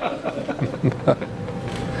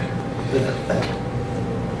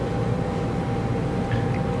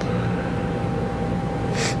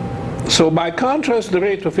 So by contrast, the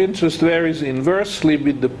rate of interest varies inversely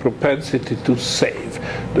with the propensity to save.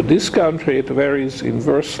 The discount rate varies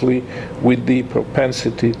inversely with the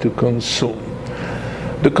propensity to consume.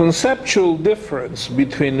 The conceptual difference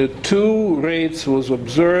between the two rates was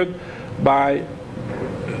observed by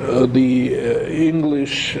the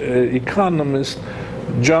English economist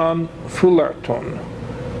John Fullerton,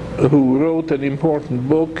 who wrote an important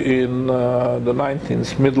book in the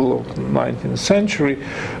middle of the 19th century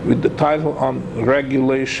with the title on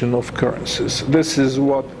regulation of currencies. This is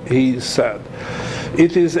what he said.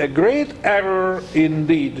 It is a great error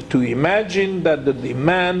indeed to imagine that the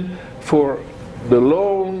demand for the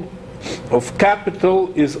loan of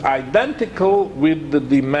capital is identical with the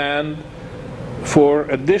demand for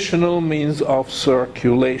additional means of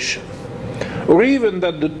circulation, or even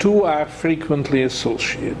that the two are frequently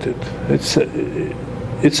associated. It's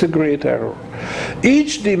a great error.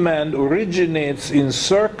 Each demand originates in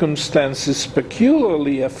circumstances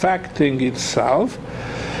peculiarly affecting itself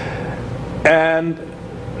and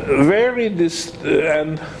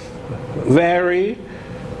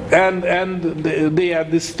they are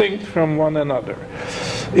distinct from one another.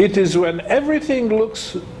 It is when everything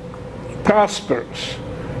looks prosperous,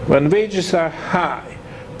 when wages are high,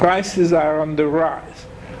 prices are on the rise,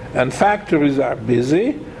 and factories are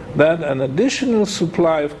busy, that an additional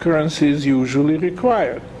supply of currency is usually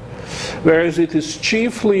required. Whereas it is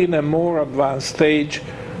chiefly in a more advanced stage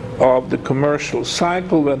of the commercial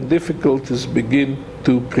cycle when difficulties begin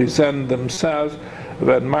to present themselves,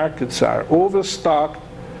 when markets are overstocked,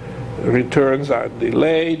 returns are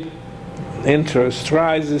delayed, interest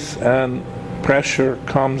rises, and pressure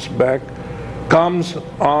comes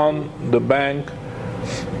on the bank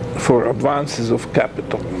for advances of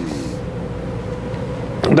capital.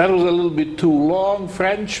 That was a little bit too long.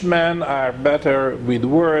 Frenchmen are better with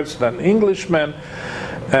words than Englishmen.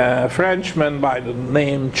 A Frenchman by the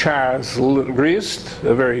name Charles Rist,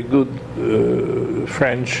 a very good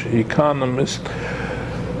French economist,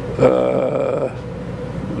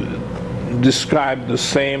 described the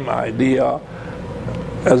same idea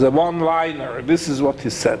as a one-liner. This is what he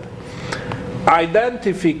said.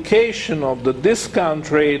 Identification of the discount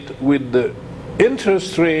rate with the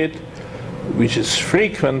interest rate, which is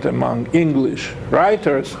frequent among English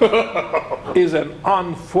writers, is an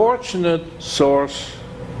unfortunate source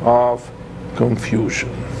of confusion.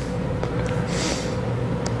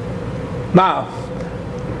 Now,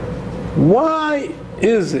 why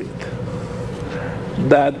is it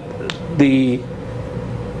that the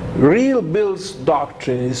real bills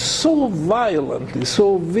doctrine is so violently,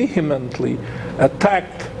 so vehemently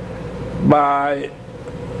attacked by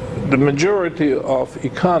the majority of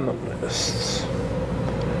economists?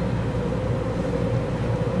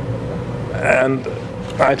 And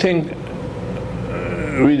I think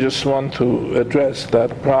we just want to address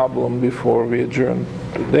that problem before we adjourn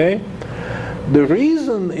today. The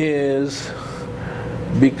reason is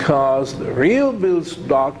because the real bills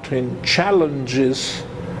doctrine challenges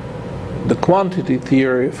the quantity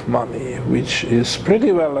theory of money, which is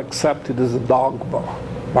pretty well accepted as a dogma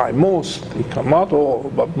by most, not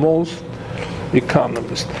all, but most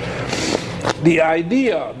economists. The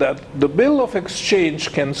idea that the bill of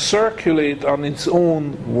exchange can circulate on its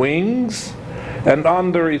own wings and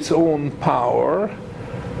under its own power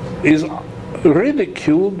is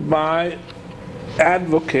ridiculed by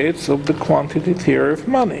advocates of the quantity theory of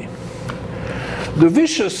money. The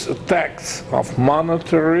vicious attacks of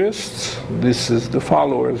monetarists, this is the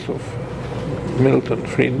followers of Milton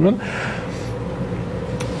Friedman,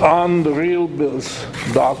 on the real bills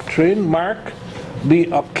doctrine mark the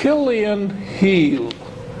Achillean heel.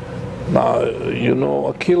 Now, you know,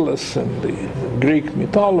 Achilles in the Greek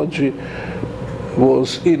mythology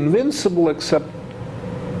was invincible except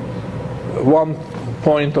one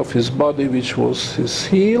point of his body, which was his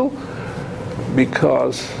heel,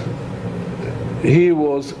 because he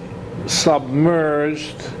was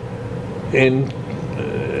submerged in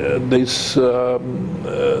this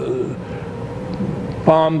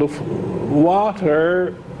pond of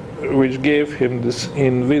water, which gave him this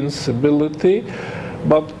invincibility.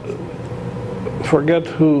 But forget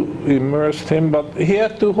who immersed him, but he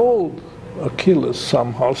had to hold Achilles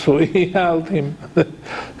somehow, so he held him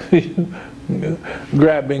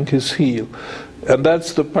grabbing his heel. And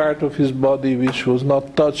that's the part of his body which was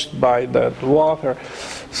not touched by that water.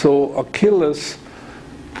 So Achilles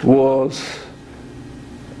was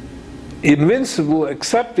invincible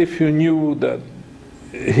except if you knew that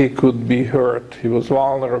he could be hurt. He was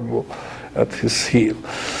vulnerable at his heel.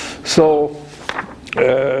 So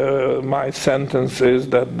my sentence is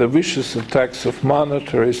that the vicious attacks of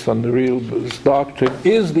monetarists on the real bills doctrine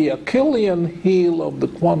is the Achillean heel of the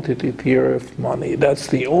quantity theory of money. That's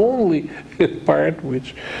the only part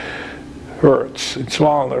which hurts. It's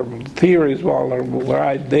vulnerable. The theory is vulnerable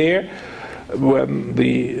right there when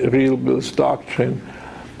the real bills doctrine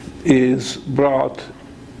is brought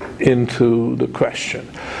into the question.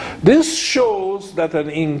 This shows that an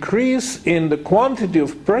increase in the quantity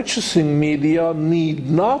of purchasing media need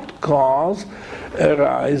not cause a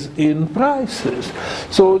rise in prices.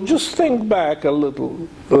 So just think back a little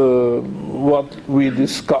what we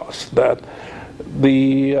discussed, that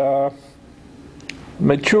the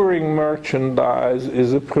maturing merchandise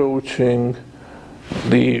is approaching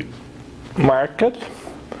the market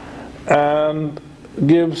and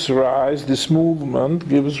gives rise, this movement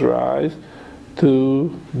gives rise to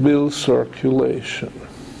bill circulation.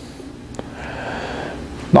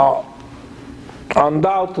 Now,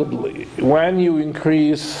 undoubtedly, when you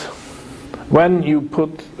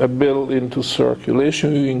put a bill into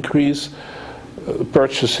circulation, you increase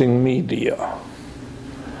purchasing media.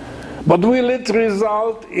 But will it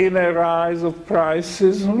result in a rise of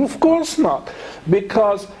prices? Of course not,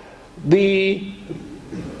 because the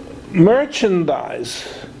merchandise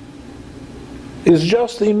is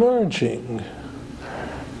just emerging,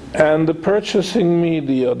 and the purchasing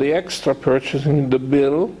media, the extra purchasing, the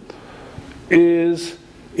bill, is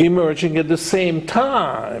emerging at the same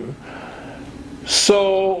time.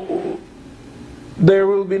 So there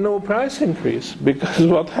will be no price increase, because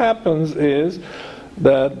what happens is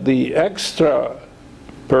that the extra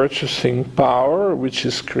purchasing power which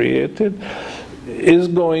is created is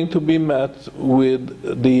going to be met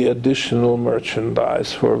with the additional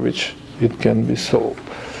merchandise for which it can be sold.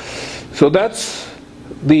 So that's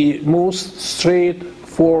the most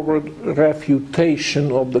straightforward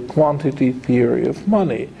refutation of the quantity theory of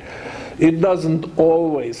money. It doesn't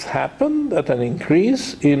always happen that an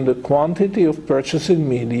increase in the quantity of purchasing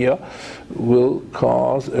media will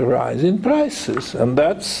cause a rise in prices, and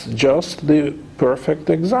that's just the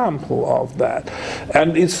perfect example of that.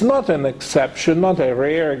 And it's not an exception, not a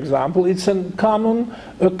rare example, it's a common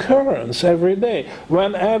occurrence every day.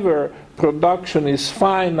 Whenever production is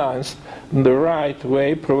financed in the right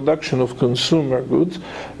way, production of consumer goods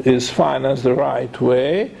is financed the right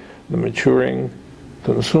way, the maturing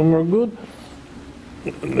consumer good,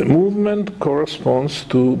 the movement corresponds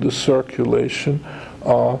to the circulation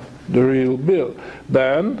of the real bill.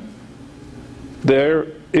 Then there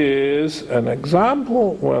is an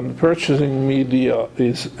example when purchasing media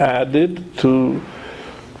is added to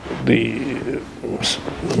the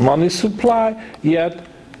money supply, yet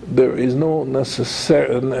there is no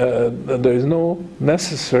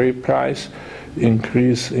necessary price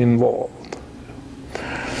increase involved.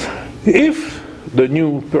 If the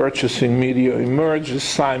new purchasing media emerges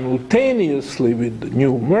simultaneously with the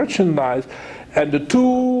new merchandise, and the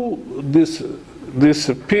two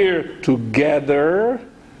disappear together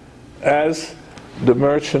as the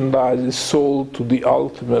merchandise is sold to the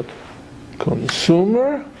ultimate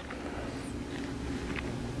consumer,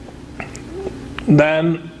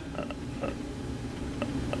 then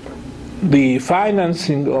the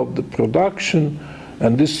financing of the production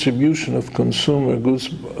and distribution of consumer goods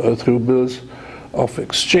through bills of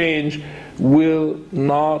exchange will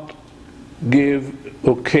not give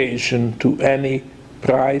occasion to any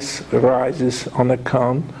price rises on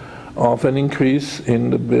account of an increase in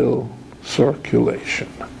the bill circulation.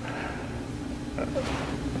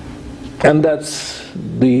 And that's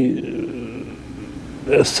the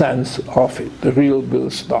essence of it, the real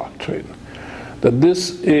bills doctrine. That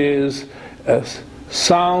this is a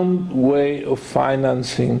sound way of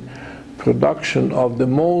financing production of the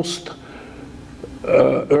most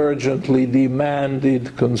urgently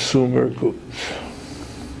demanded consumer goods.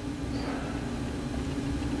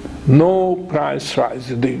 No price rise.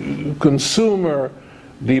 The consumer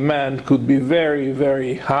demand could be very,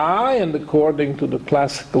 very high, and according to the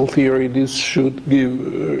classical theory this should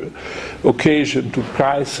give occasion to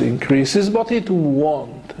price increases, but it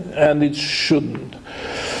won't and it shouldn't,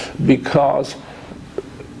 because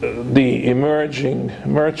the emerging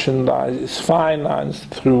merchandise is financed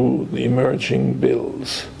through the emerging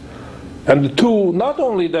bills. And the two, not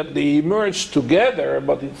only that they emerge together,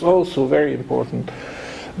 but it's also very important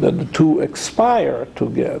that the two expire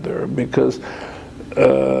together, because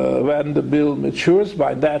when the bill matures,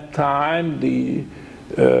 by that time the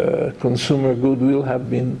consumer good will have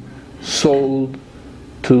been sold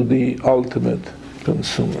to the ultimate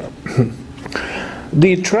consumer.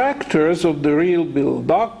 Detractors of the real bill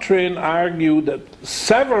doctrine argue that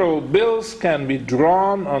several bills can be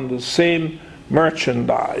drawn on the same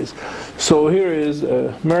merchandise. So here is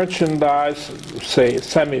a merchandise, say a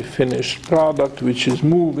semi-finished product, which is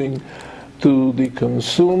moving to the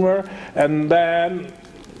consumer, and then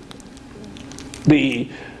the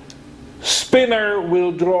spinner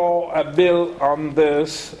will draw a bill on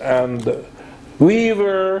this, and the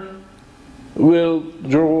weaver will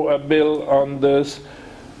draw a bill on this,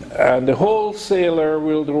 and the wholesaler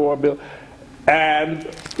will draw a bill, and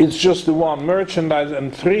it's just the one merchandise,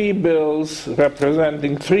 and 3 bills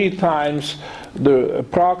representing 3 times the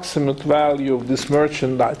approximate value of this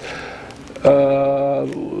merchandise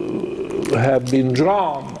have been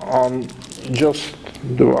drawn on just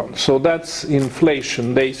the one. So that's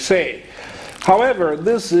inflation, they say. However,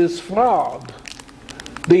 this is fraud.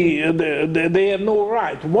 They have no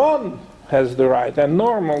right. One has the right, and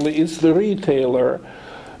normally it's the retailer.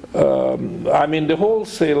 The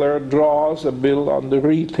wholesaler draws a bill on the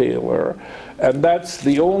retailer, and that's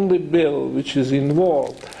the only bill which is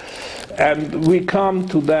involved. And we come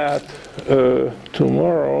to that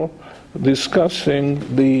tomorrow,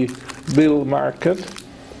 discussing the bill market,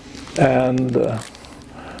 and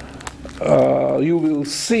you will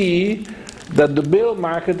see that the bill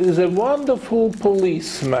market is a wonderful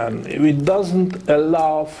policeman. It doesn't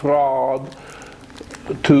allow fraud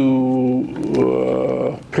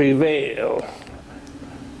to prevail.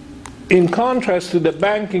 In contrast to the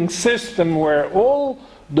banking system, where all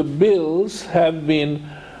the bills have been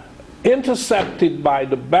intercepted by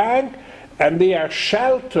the bank and they are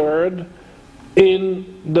sheltered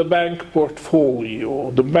in the bank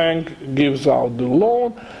portfolio. The bank gives out the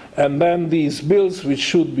loan, and then these bills, which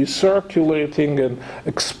should be circulating and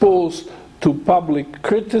exposed to public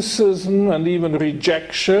criticism and even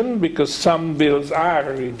rejection, because some bills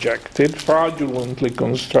are rejected, fraudulently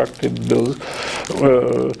constructed bills.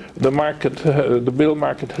 The bill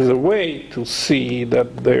market has a way to see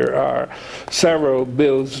that there are several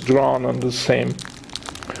bills drawn on the same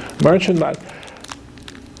merchandise.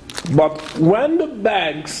 But when the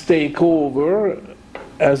banks take over,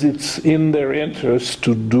 as it's in their interest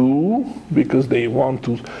to do, because they want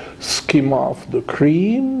to skim off the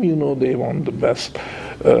cream, they want the best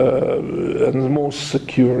and most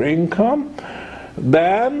secure income,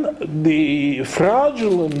 then the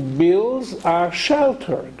fraudulent bills are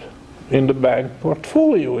sheltered in the bank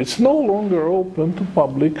portfolio. It's no longer open to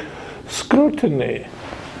public scrutiny.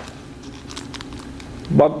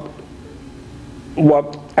 But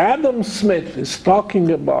what Adam Smith is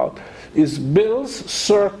talking about is bills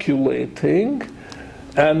circulating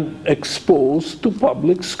and exposed to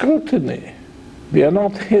public scrutiny. They are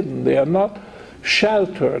not hidden, they are not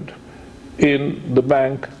sheltered in the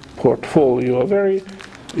bank portfolio. A very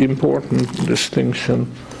important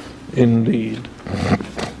distinction indeed.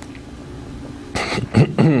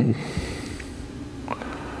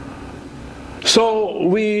 So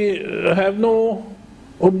we have no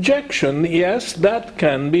objection. Yes, that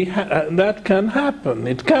can happen.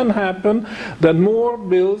 It can happen that more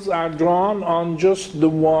bills are drawn on just the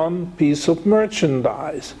one piece of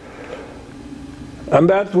merchandise, and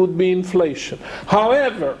that would be inflation.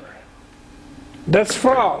 However, that's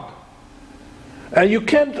fraud, and you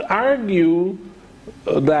can't argue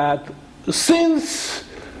that since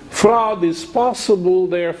fraud is possible,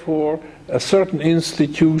 therefore a certain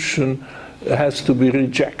institution has to be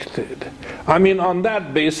rejected. On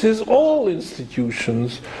that basis, all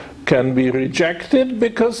institutions can be rejected,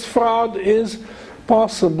 because fraud is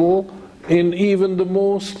possible in even the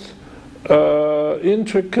most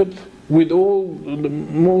intricate, with all the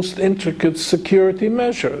most intricate security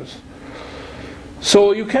measures.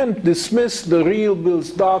 So you can't dismiss the real bills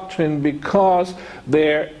doctrine because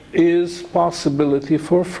there is possibility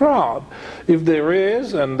for fraud. If there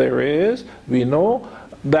is, and there is, we know,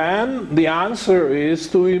 then the answer is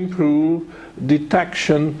to improve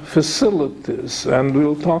detection facilities, and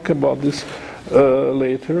we'll talk about this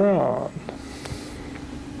later on.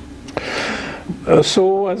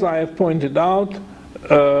 So, as I have pointed out,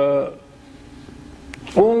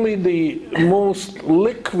 only the most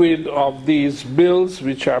liquid of these bills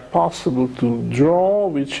which are possible to draw,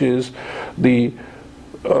 which is the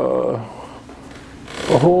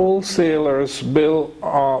wholesaler's bill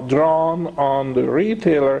drawn on the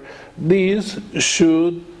retailer, these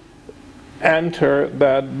should enter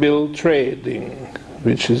that bill trading,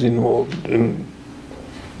 which is involved in,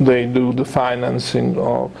 they do the financing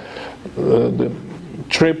of the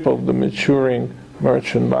trip of the maturing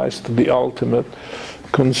merchandise to the ultimate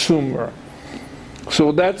consumer.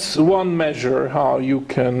 So that's one measure how you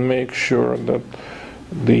can make sure that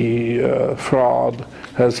the fraud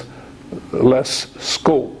has less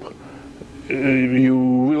scope. You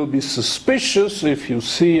will be suspicious if you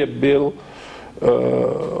see a bill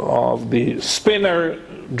of the spinner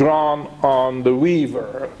drawn on the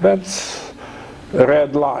weaver. That's a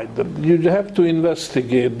red light. You have to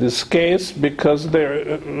investigate this case, because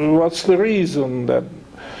what's the reason that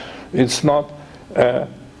it's not a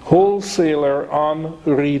wholesaler on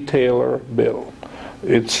retailer bill?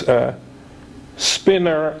 It's a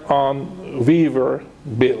spinner on weaver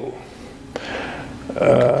bill.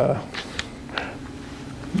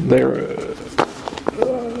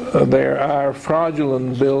 There are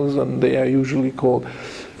fraudulent bills, and they are usually called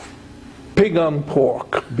pig on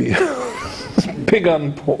pork bills. Pig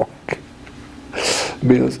on pork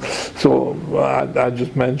bills. So I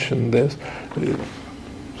just mentioned this.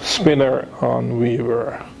 Spinner on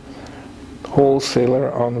weaver,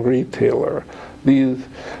 wholesaler on retailer. These,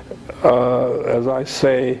 as I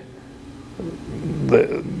say,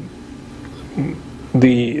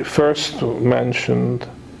 the first mentioned,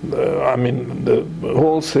 the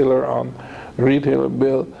wholesaler on retailer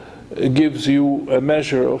bill gives you a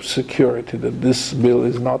measure of security that this bill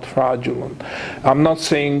is not fraudulent. I'm not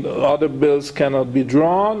saying other bills cannot be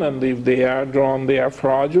drawn, and if they are drawn, they are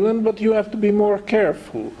fraudulent, but you have to be more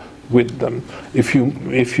careful with them if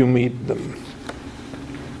you meet them.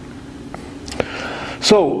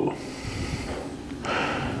 So,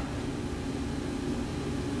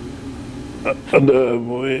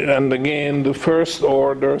 and again, the first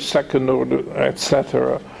order, second order,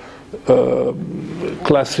 etc.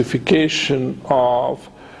 Classification of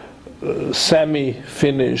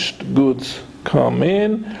semi-finished goods come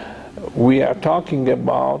in. We are talking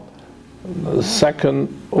about the second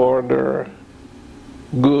order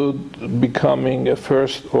good becoming a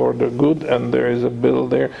first order good, and there is a bill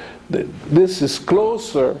there. This is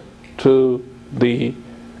closer to the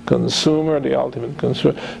consumer, the ultimate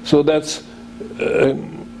consumer. So that's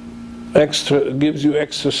gives you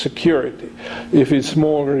extra security. If it's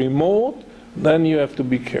more remote, then you have to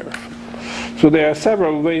be careful. So there are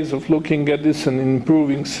several ways of looking at this and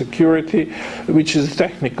improving security, which is a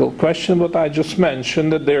technical question, but I just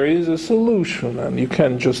mentioned that there is a solution, and you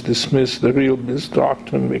can't just dismiss the real biz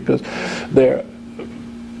doctrine because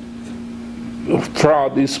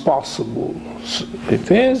fraud is possible.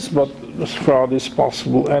 It is, but fraud is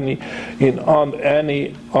possible on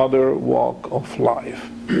any other walk of life.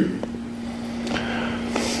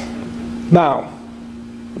 Now,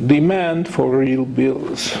 demand for real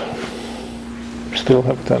bills. Still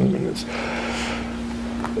have 10 minutes.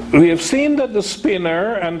 We have seen that the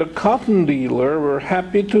spinner and the cotton dealer were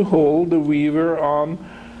happy to hold the weaver on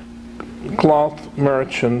cloth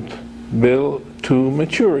merchant bill to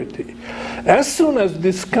maturity. As soon as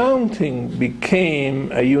discounting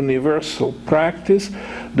became a universal practice,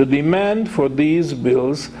 the demand for these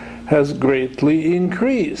bills has greatly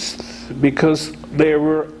increased because there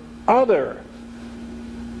were other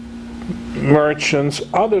merchants,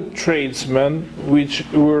 other tradesmen, which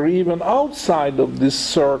were even outside of this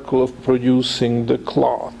circle of producing the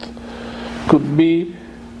cloth. Could be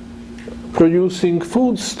producing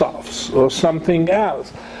foodstuffs or something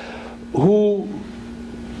else, who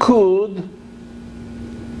could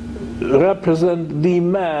represent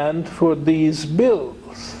demand for these bills.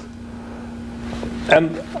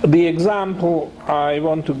 And the example I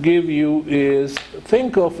want to give you is,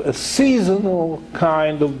 think of a seasonal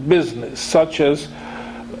kind of business, such as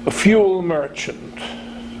a fuel merchant.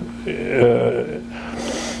 In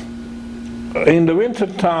the winter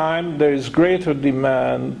time, there is greater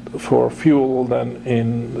demand for fuel than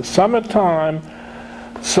in the summertime.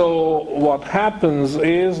 So what happens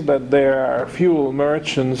is that there are fuel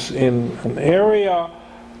merchants in an area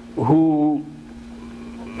who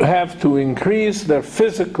have to increase their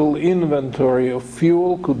physical inventory of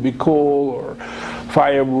fuel, could be coal or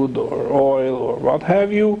firewood or oil or what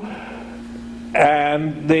have you,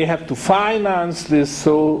 and they have to finance this,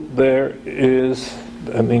 so there is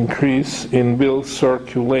an increase in bill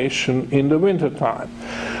circulation in the wintertime.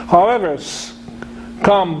 However,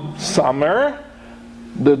 come summer,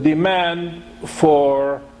 the demand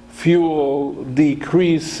for fuel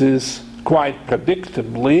decreases quite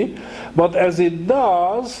predictably, but as it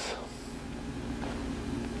does,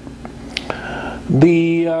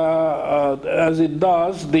 the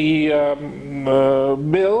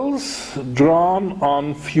bills drawn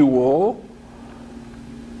on fuel,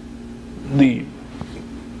 the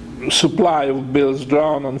supply of bills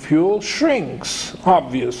drawn on fuel shrinks,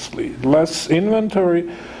 obviously. Less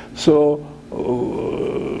inventory, so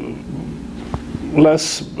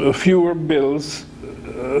fewer bills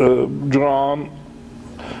drawn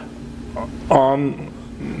on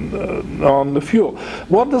the fuel.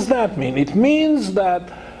 What does that mean? It means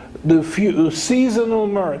that the seasonal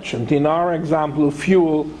merchant, in our example, a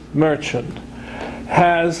fuel merchant,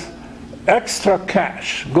 has extra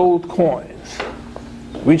cash, gold coins,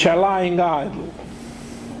 which are lying idle.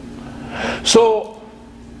 So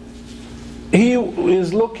he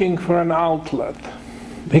is looking for an outlet.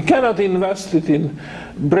 He cannot invest it in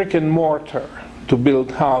brick and mortar to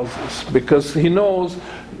build houses, because he knows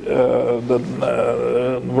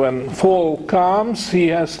when fall comes, he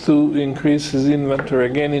has to increase his inventory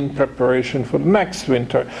again in preparation for the next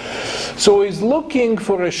winter. So he's looking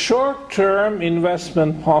for a short-term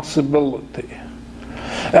investment possibility.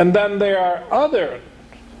 And then there are other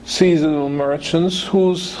seasonal merchants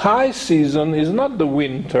whose high season is not the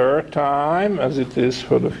winter time, as it is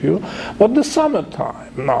for the few, but the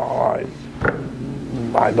summertime. Now,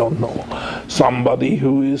 I don't know, somebody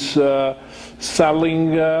who is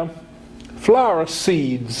selling flower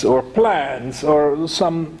seeds or plants or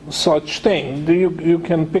some such thing. You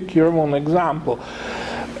can pick your own example.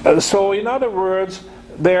 So in other words,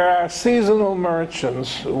 there are seasonal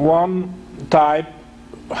merchants, one type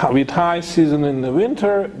with high season in the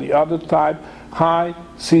winter, the other type high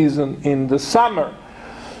season in the summer.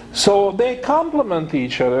 So they complement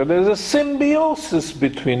each other. There's a symbiosis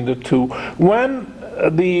between the two. When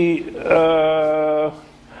the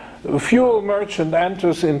fuel merchant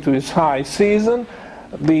enters into his high season,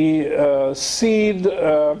 the seed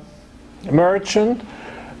merchant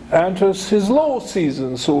enters his low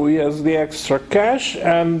season, so he has the extra cash,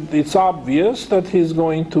 and it's obvious that he's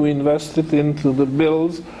going to invest it into the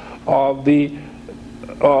bills of the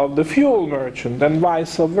fuel merchant, and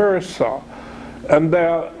vice versa. And there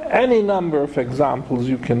are any number of examples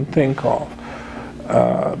you can think of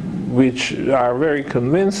which are very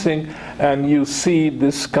convincing, and you see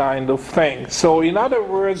this kind of thing. So in other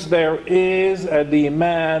words, there is a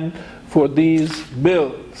demand for these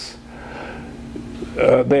bills.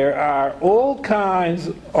 There are all kinds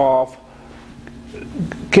of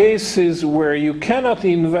cases where you cannot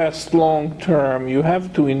invest long term, you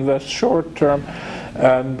have to invest short term,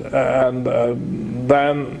 and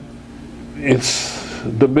then it's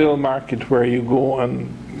the bill market where you go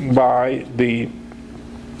and buy the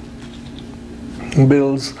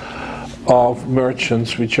bills of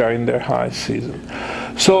merchants which are in their high season.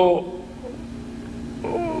 So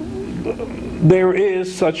there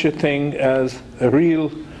is such a thing as a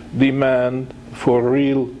real demand for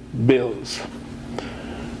real bills.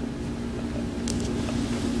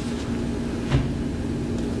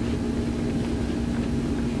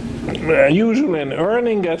 Usually an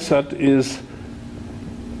earning asset is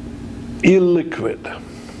illiquid.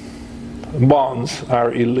 Bonds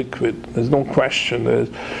are illiquid. There's no question. There's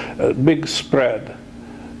a big spread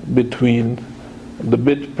between the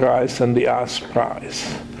bid price and the ask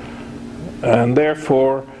price. And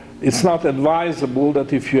therefore, it's not advisable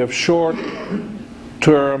that if you have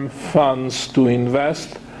short-term funds to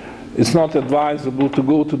invest, it's not advisable to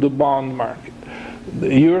go to the bond market.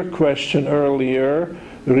 Your question earlier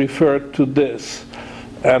referred to this,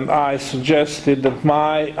 and I suggested that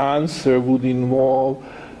my answer would involve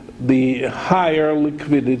the higher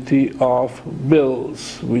liquidity of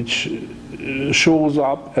bills, which shows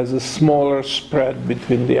up as a smaller spread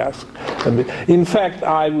between the ask and bid. In fact,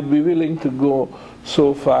 I would be willing to go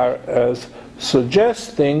so far as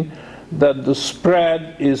suggesting that the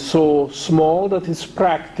spread is so small that it's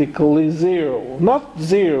practically zero. Not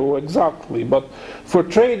zero exactly, but for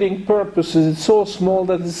trading purposes it's so small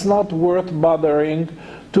that it's not worth bothering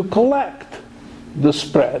to collect the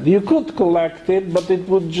spread. You could collect it, but it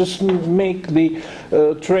would just make the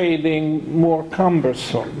trading more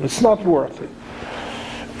cumbersome. It's not worth it.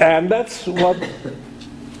 And that's what's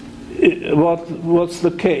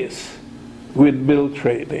the case with bill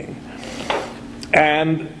trading.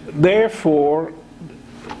 And therefore,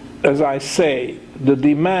 as I say, the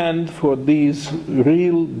demand for these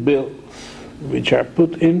real bills, which are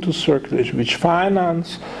put into circulation, which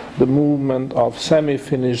finance the movement of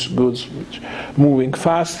semi-finished goods, which moving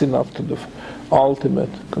fast enough to the ultimate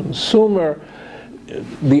consumer,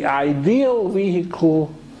 the ideal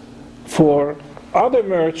vehicle for other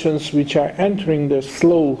merchants which are entering their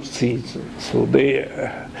slow season. So they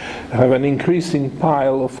have an increasing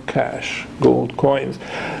pile of cash, gold coins,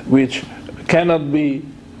 which cannot be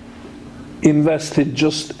invested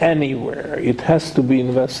just anywhere. It has to be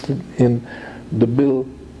invested in the bill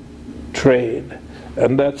trade.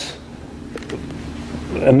 And that's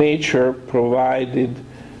a nature-provided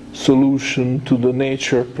solution to the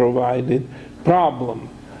nature-provided problem.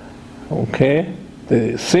 Okay?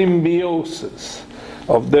 The symbiosis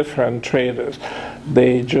of different traders.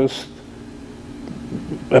 They just,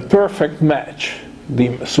 a perfect match,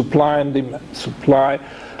 the supply and demand, supply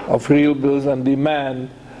of real bills and demand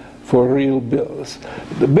for real bills.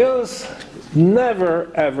 The bills never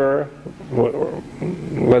ever,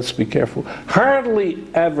 let's be careful, hardly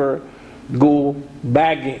ever go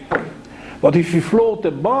bagging. But if you float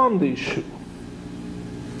a bond issue,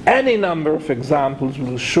 any number of examples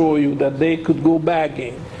will show you that they could go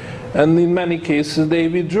bagging. And in many cases they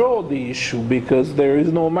withdraw the issue because there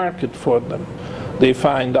is no market for them, they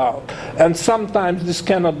find out. And sometimes this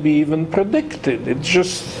cannot be even predicted. It's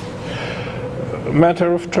just a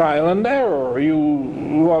matter of trial and error. You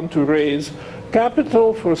want to raise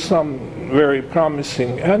capital for some very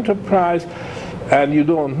promising enterprise, and you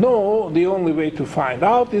don't know. The only way to find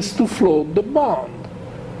out is to float the bond.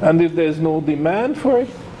 And if there's no demand for it,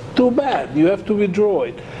 too bad, you have to withdraw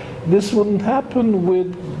it. This wouldn't happen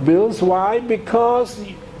with bills. Why? Because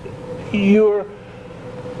your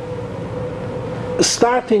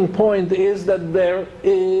starting point is that there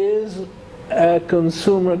is a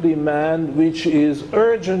consumer demand which is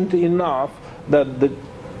urgent enough that the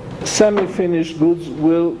semi-finished goods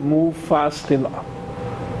will move fast enough.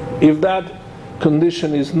 If that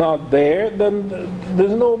condition is not there, then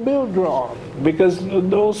there's no bill drawn, because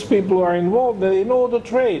those people who are involved, they know the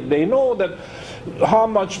trade. They know that how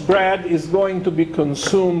much bread is going to be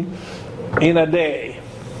consumed in a day.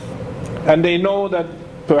 And they know that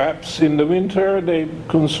perhaps in the winter they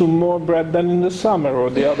consume more bread than in the summer, or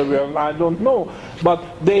the other way around, I don't know. But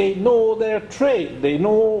they know their trade. They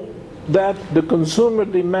know that the consumer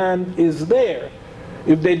demand is there.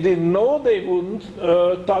 If they didn't know, they wouldn't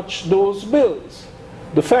touch those bills.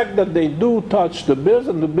 The fact that they do touch the bills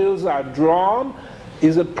and the bills are drawn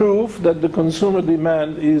is a proof that the consumer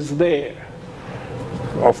demand is there.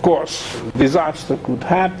 Of course, disaster could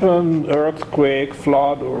happen, earthquake,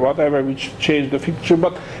 flood, or whatever, which change the picture,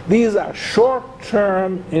 but these are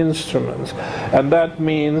short-term instruments, and that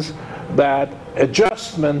means that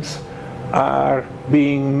adjustments are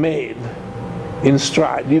being made in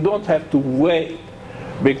stride. You don't have to wait,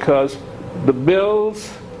 because the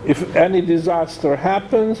bills, if any disaster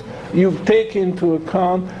happens, you take into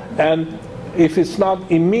account, and if it's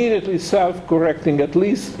not immediately self-correcting, at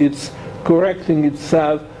least it's correcting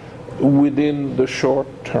itself within the short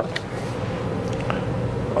term.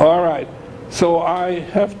 All right, so I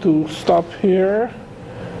have to stop here,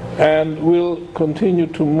 and we'll continue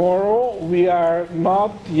tomorrow. We are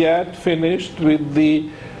not yet finished with the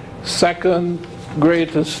second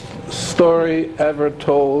greatest story ever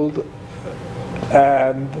told,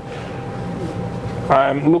 and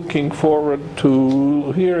I'm looking forward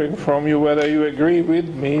to hearing from you whether you agree with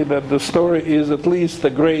me that the story is at least a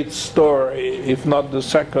great story, if not the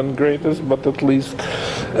second greatest, but at least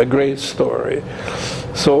a great story.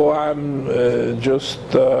 So I'm just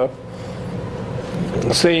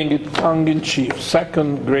saying it tongue-in-cheek,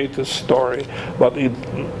 second greatest story, but it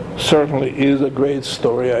certainly is a great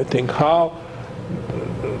story, I think. How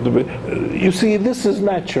you see, this is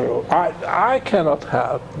natural. I cannot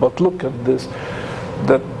help but look at this,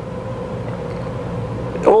 that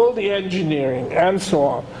all the engineering and so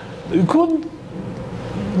on, you couldn't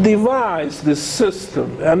devise this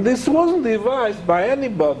system, and this wasn't devised by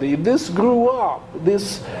anybody. This grew up,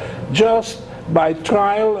 this just by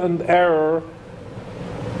trial and error.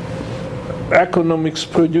 Economics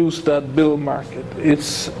produced that bill market.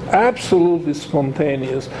 It's absolutely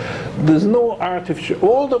spontaneous. There's no artificial.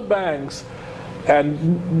 All the banks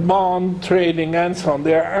and bond trading and so on,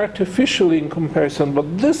 they are artificial in comparison,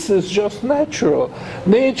 but this is just natural.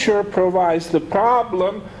 Nature provides the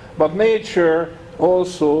problem, but nature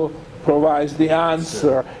also provides the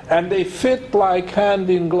answer, and they fit like hand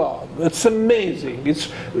in glove. It's amazing.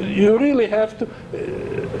 You really have to.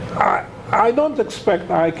 I don't expect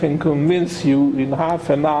I can convince you in half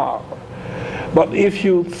an hour, but if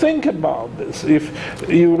you think about this, if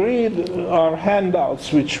you read our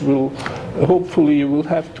handouts, which will hopefully you will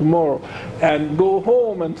have tomorrow, and go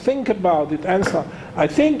home and think about it, and so on, I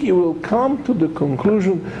think you will come to the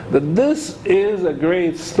conclusion that this is a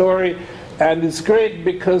great story. And it's great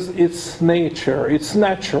because it's nature, it's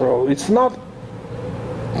natural, it's not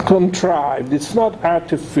contrived, it's not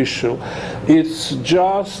artificial, it's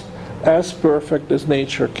just as perfect as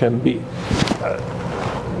nature can be.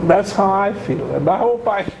 That's how I feel, and I hope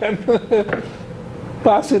I can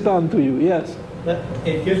pass it on to you. Yes?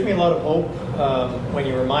 It gives me a lot of hope when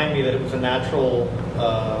you remind me that it was a natural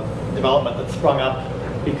development that sprung up,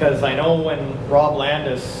 because I know when Rob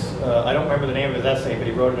Landis, I don't remember the name of his essay, but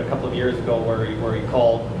he wrote it a couple of years ago where he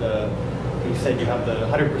called, he said you have the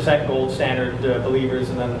 100% gold standard believers,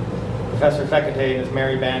 and then Professor Fekete and his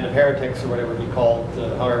merry band of heretics, or whatever he called,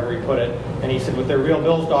 however he put it, and he said with their real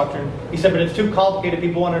bills doctrine, he said, but it's too complicated,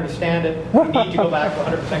 people won't understand it, we need to go back to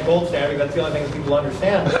 100% gold standard, because that's the only thing people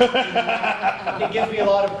understand. It gives me a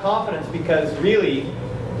lot of confidence, because really,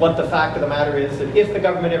 what the fact of the matter is that if the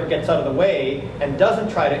government ever gets out of the way and doesn't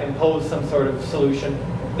try to impose some sort of solution,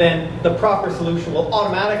 then the proper solution will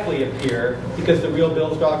automatically appear, because the real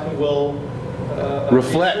bills doctrine will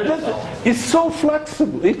reflect. It's so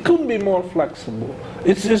flexible. It couldn't be more flexible.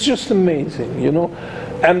 It's just amazing, you know.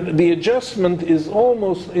 And the adjustment is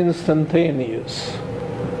almost instantaneous.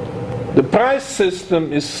 The price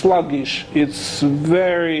system is sluggish. It's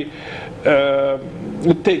very,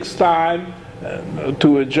 it takes time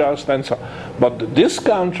to adjust and so on. But the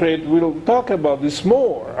discount rate, we'll talk about this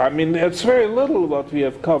more. I mean, it's very little what we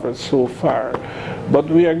have covered so far. But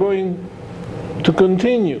we are going to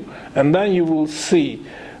continue. And then you will see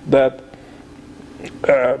that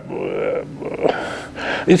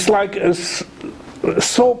it's like a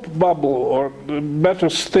soap bubble, or better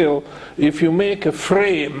still, if you make a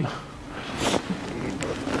frame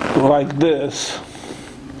like this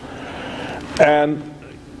and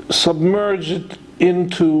submerge it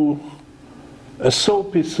into a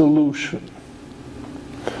soapy solution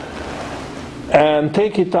and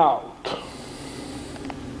take it out,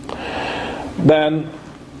 then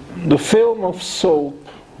the film of soap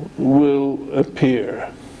will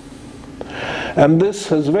appear. And this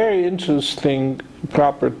has very interesting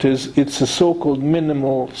properties. It's a so-called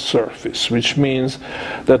minimal surface, which means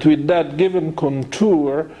that with that given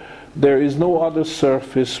contour, there is no other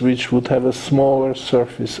surface which would have a smaller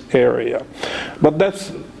surface area. But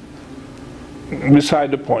that's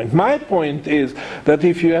beside the point. My point is that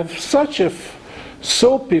if you have such a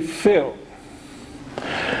soapy film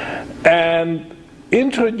and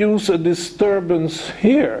introduce a disturbance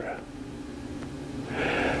here,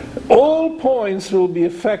 all points will be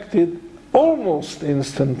affected almost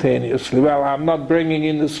instantaneously. Well, I'm not bringing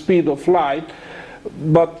in the speed of light,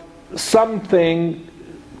 but something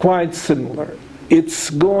quite similar. It's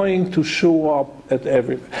going to show up at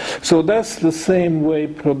everywhere. So that's the same way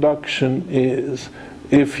production is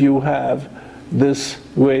if you have this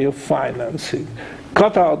way of financing.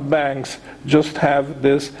 Cutout banks just have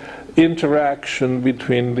this interaction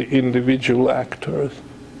between the individual actors.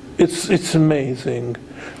 It's amazing.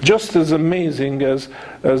 Just as amazing as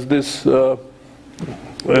this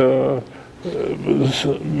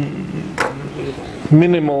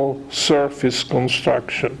minimal surface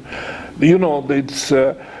construction. You know, it's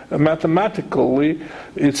mathematically,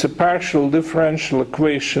 it's a partial differential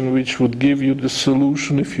equation which would give you the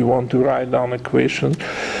solution if you want to write down equations.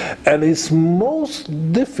 And it's most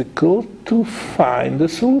difficult to find the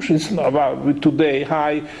solution. It's not about today,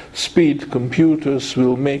 high-speed computers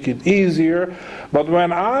will make it easier. But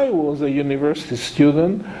when I was a university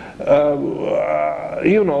student,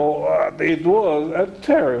 you know, it was a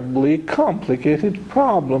terribly complicated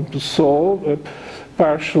problem to solve, a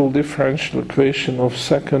partial differential equation of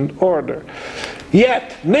second order.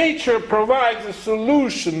 Yet, nature provides a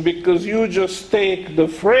solution, because you just take the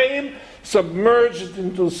frame, submerge it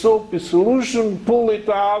into a soapy solution, pull it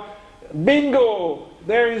out, bingo!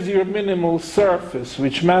 There is your minimal surface,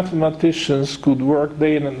 which mathematicians could work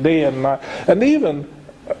day and night. And even,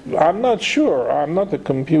 I'm not sure, I'm not a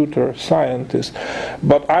computer scientist,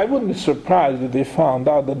 but I wouldn't be surprised if they found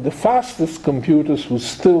out that the fastest computers would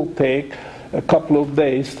still take a couple of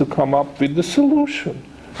days to come up with the solution.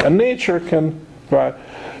 And nature can try.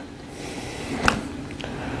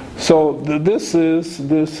 So this is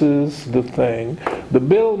the thing. The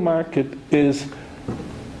bill market is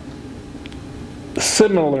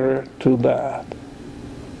similar to that.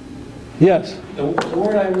 Yes? The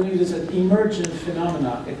word I will use is an emergent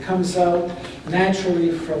phenomena. It comes out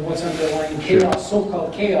naturally from what's underlying chaos,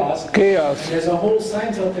 so-called chaos. Chaos. And there's a whole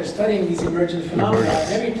science out there studying these emergent phenomena.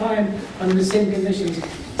 And every time, under the same conditions,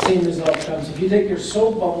 same result comes. If you take your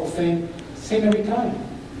soap bubble thing, same every time.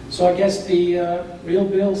 So I guess the real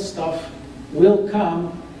bill stuff will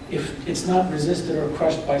come if it's not resisted or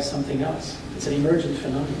crushed by something else. It's an emergent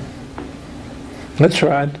phenomenon. That's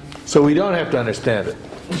right. So we don't have to understand it.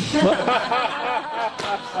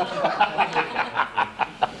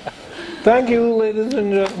 Thank you, ladies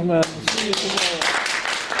and gentlemen. See you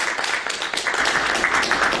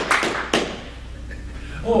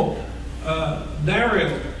tomorrow.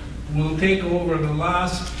 Daryl will take over the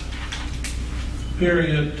last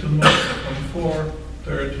period tomorrow from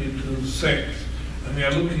 4:30 to 6, and we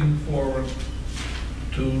are looking forward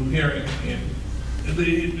to hearing him.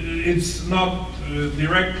 It's not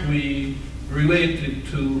directly related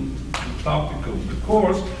to the topic of the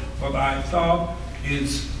course, but I thought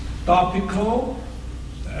it's topical,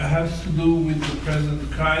 has to do with the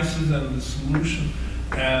present crisis and the solution.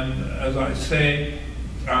 And as I say,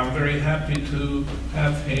 I'm very happy to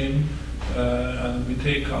have him, and we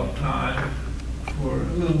take our time for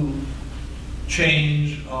a little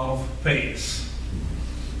change of pace.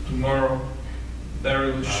 Tomorrow,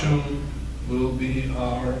 Daryl Shu will be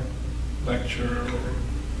our lecturer or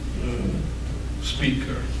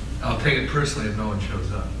speaker. I'll take it personally if no one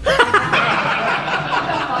shows up.